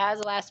if she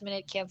has a last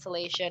minute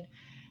cancellation,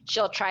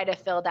 she'll try to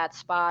fill that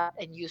spot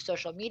and use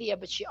social media,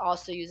 but she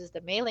also uses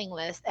the mailing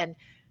list. And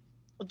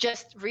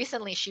just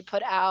recently she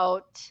put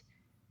out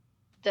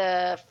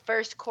the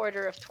first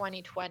quarter of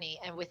 2020,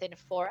 and within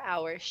 4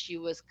 hours she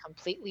was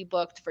completely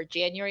booked for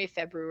January,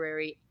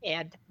 February,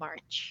 and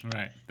March.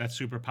 Right. That's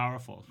super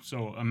powerful.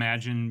 So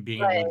imagine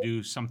being able to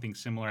do something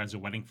similar as a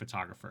wedding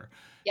photographer,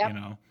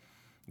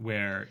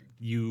 where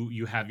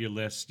you have your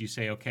list, you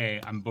say, okay,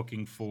 I'm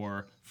booking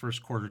for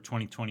first quarter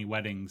 2020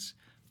 weddings.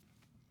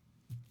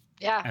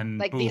 Yeah, and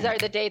boom, these are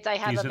the dates I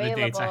have available. These are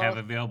the dates I have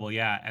available,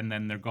 and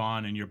then they're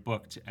gone and you're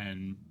booked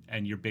and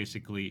you're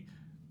basically,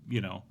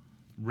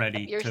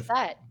 ready. You're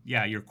set.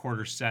 Yeah, your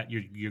quarter set.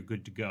 You're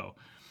good to go.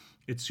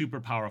 It's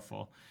super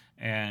powerful,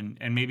 and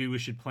maybe we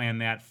should plan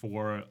that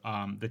for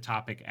the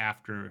topic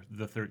after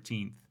the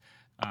 13th,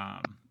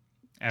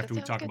 after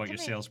we talk about your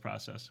sales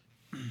process.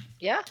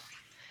 Yeah,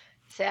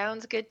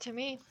 sounds good to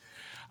me.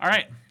 All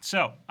right.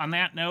 So on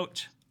that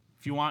note,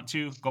 if you want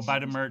to go buy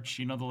the merch,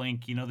 you know the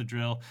link, you know the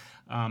drill.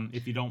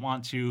 If you don't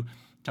want to,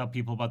 tell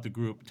people about the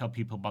group, tell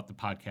people about the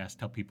podcast,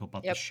 tell people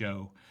about the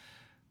show.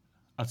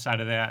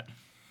 Outside of that,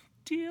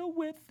 deal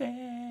with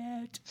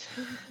it.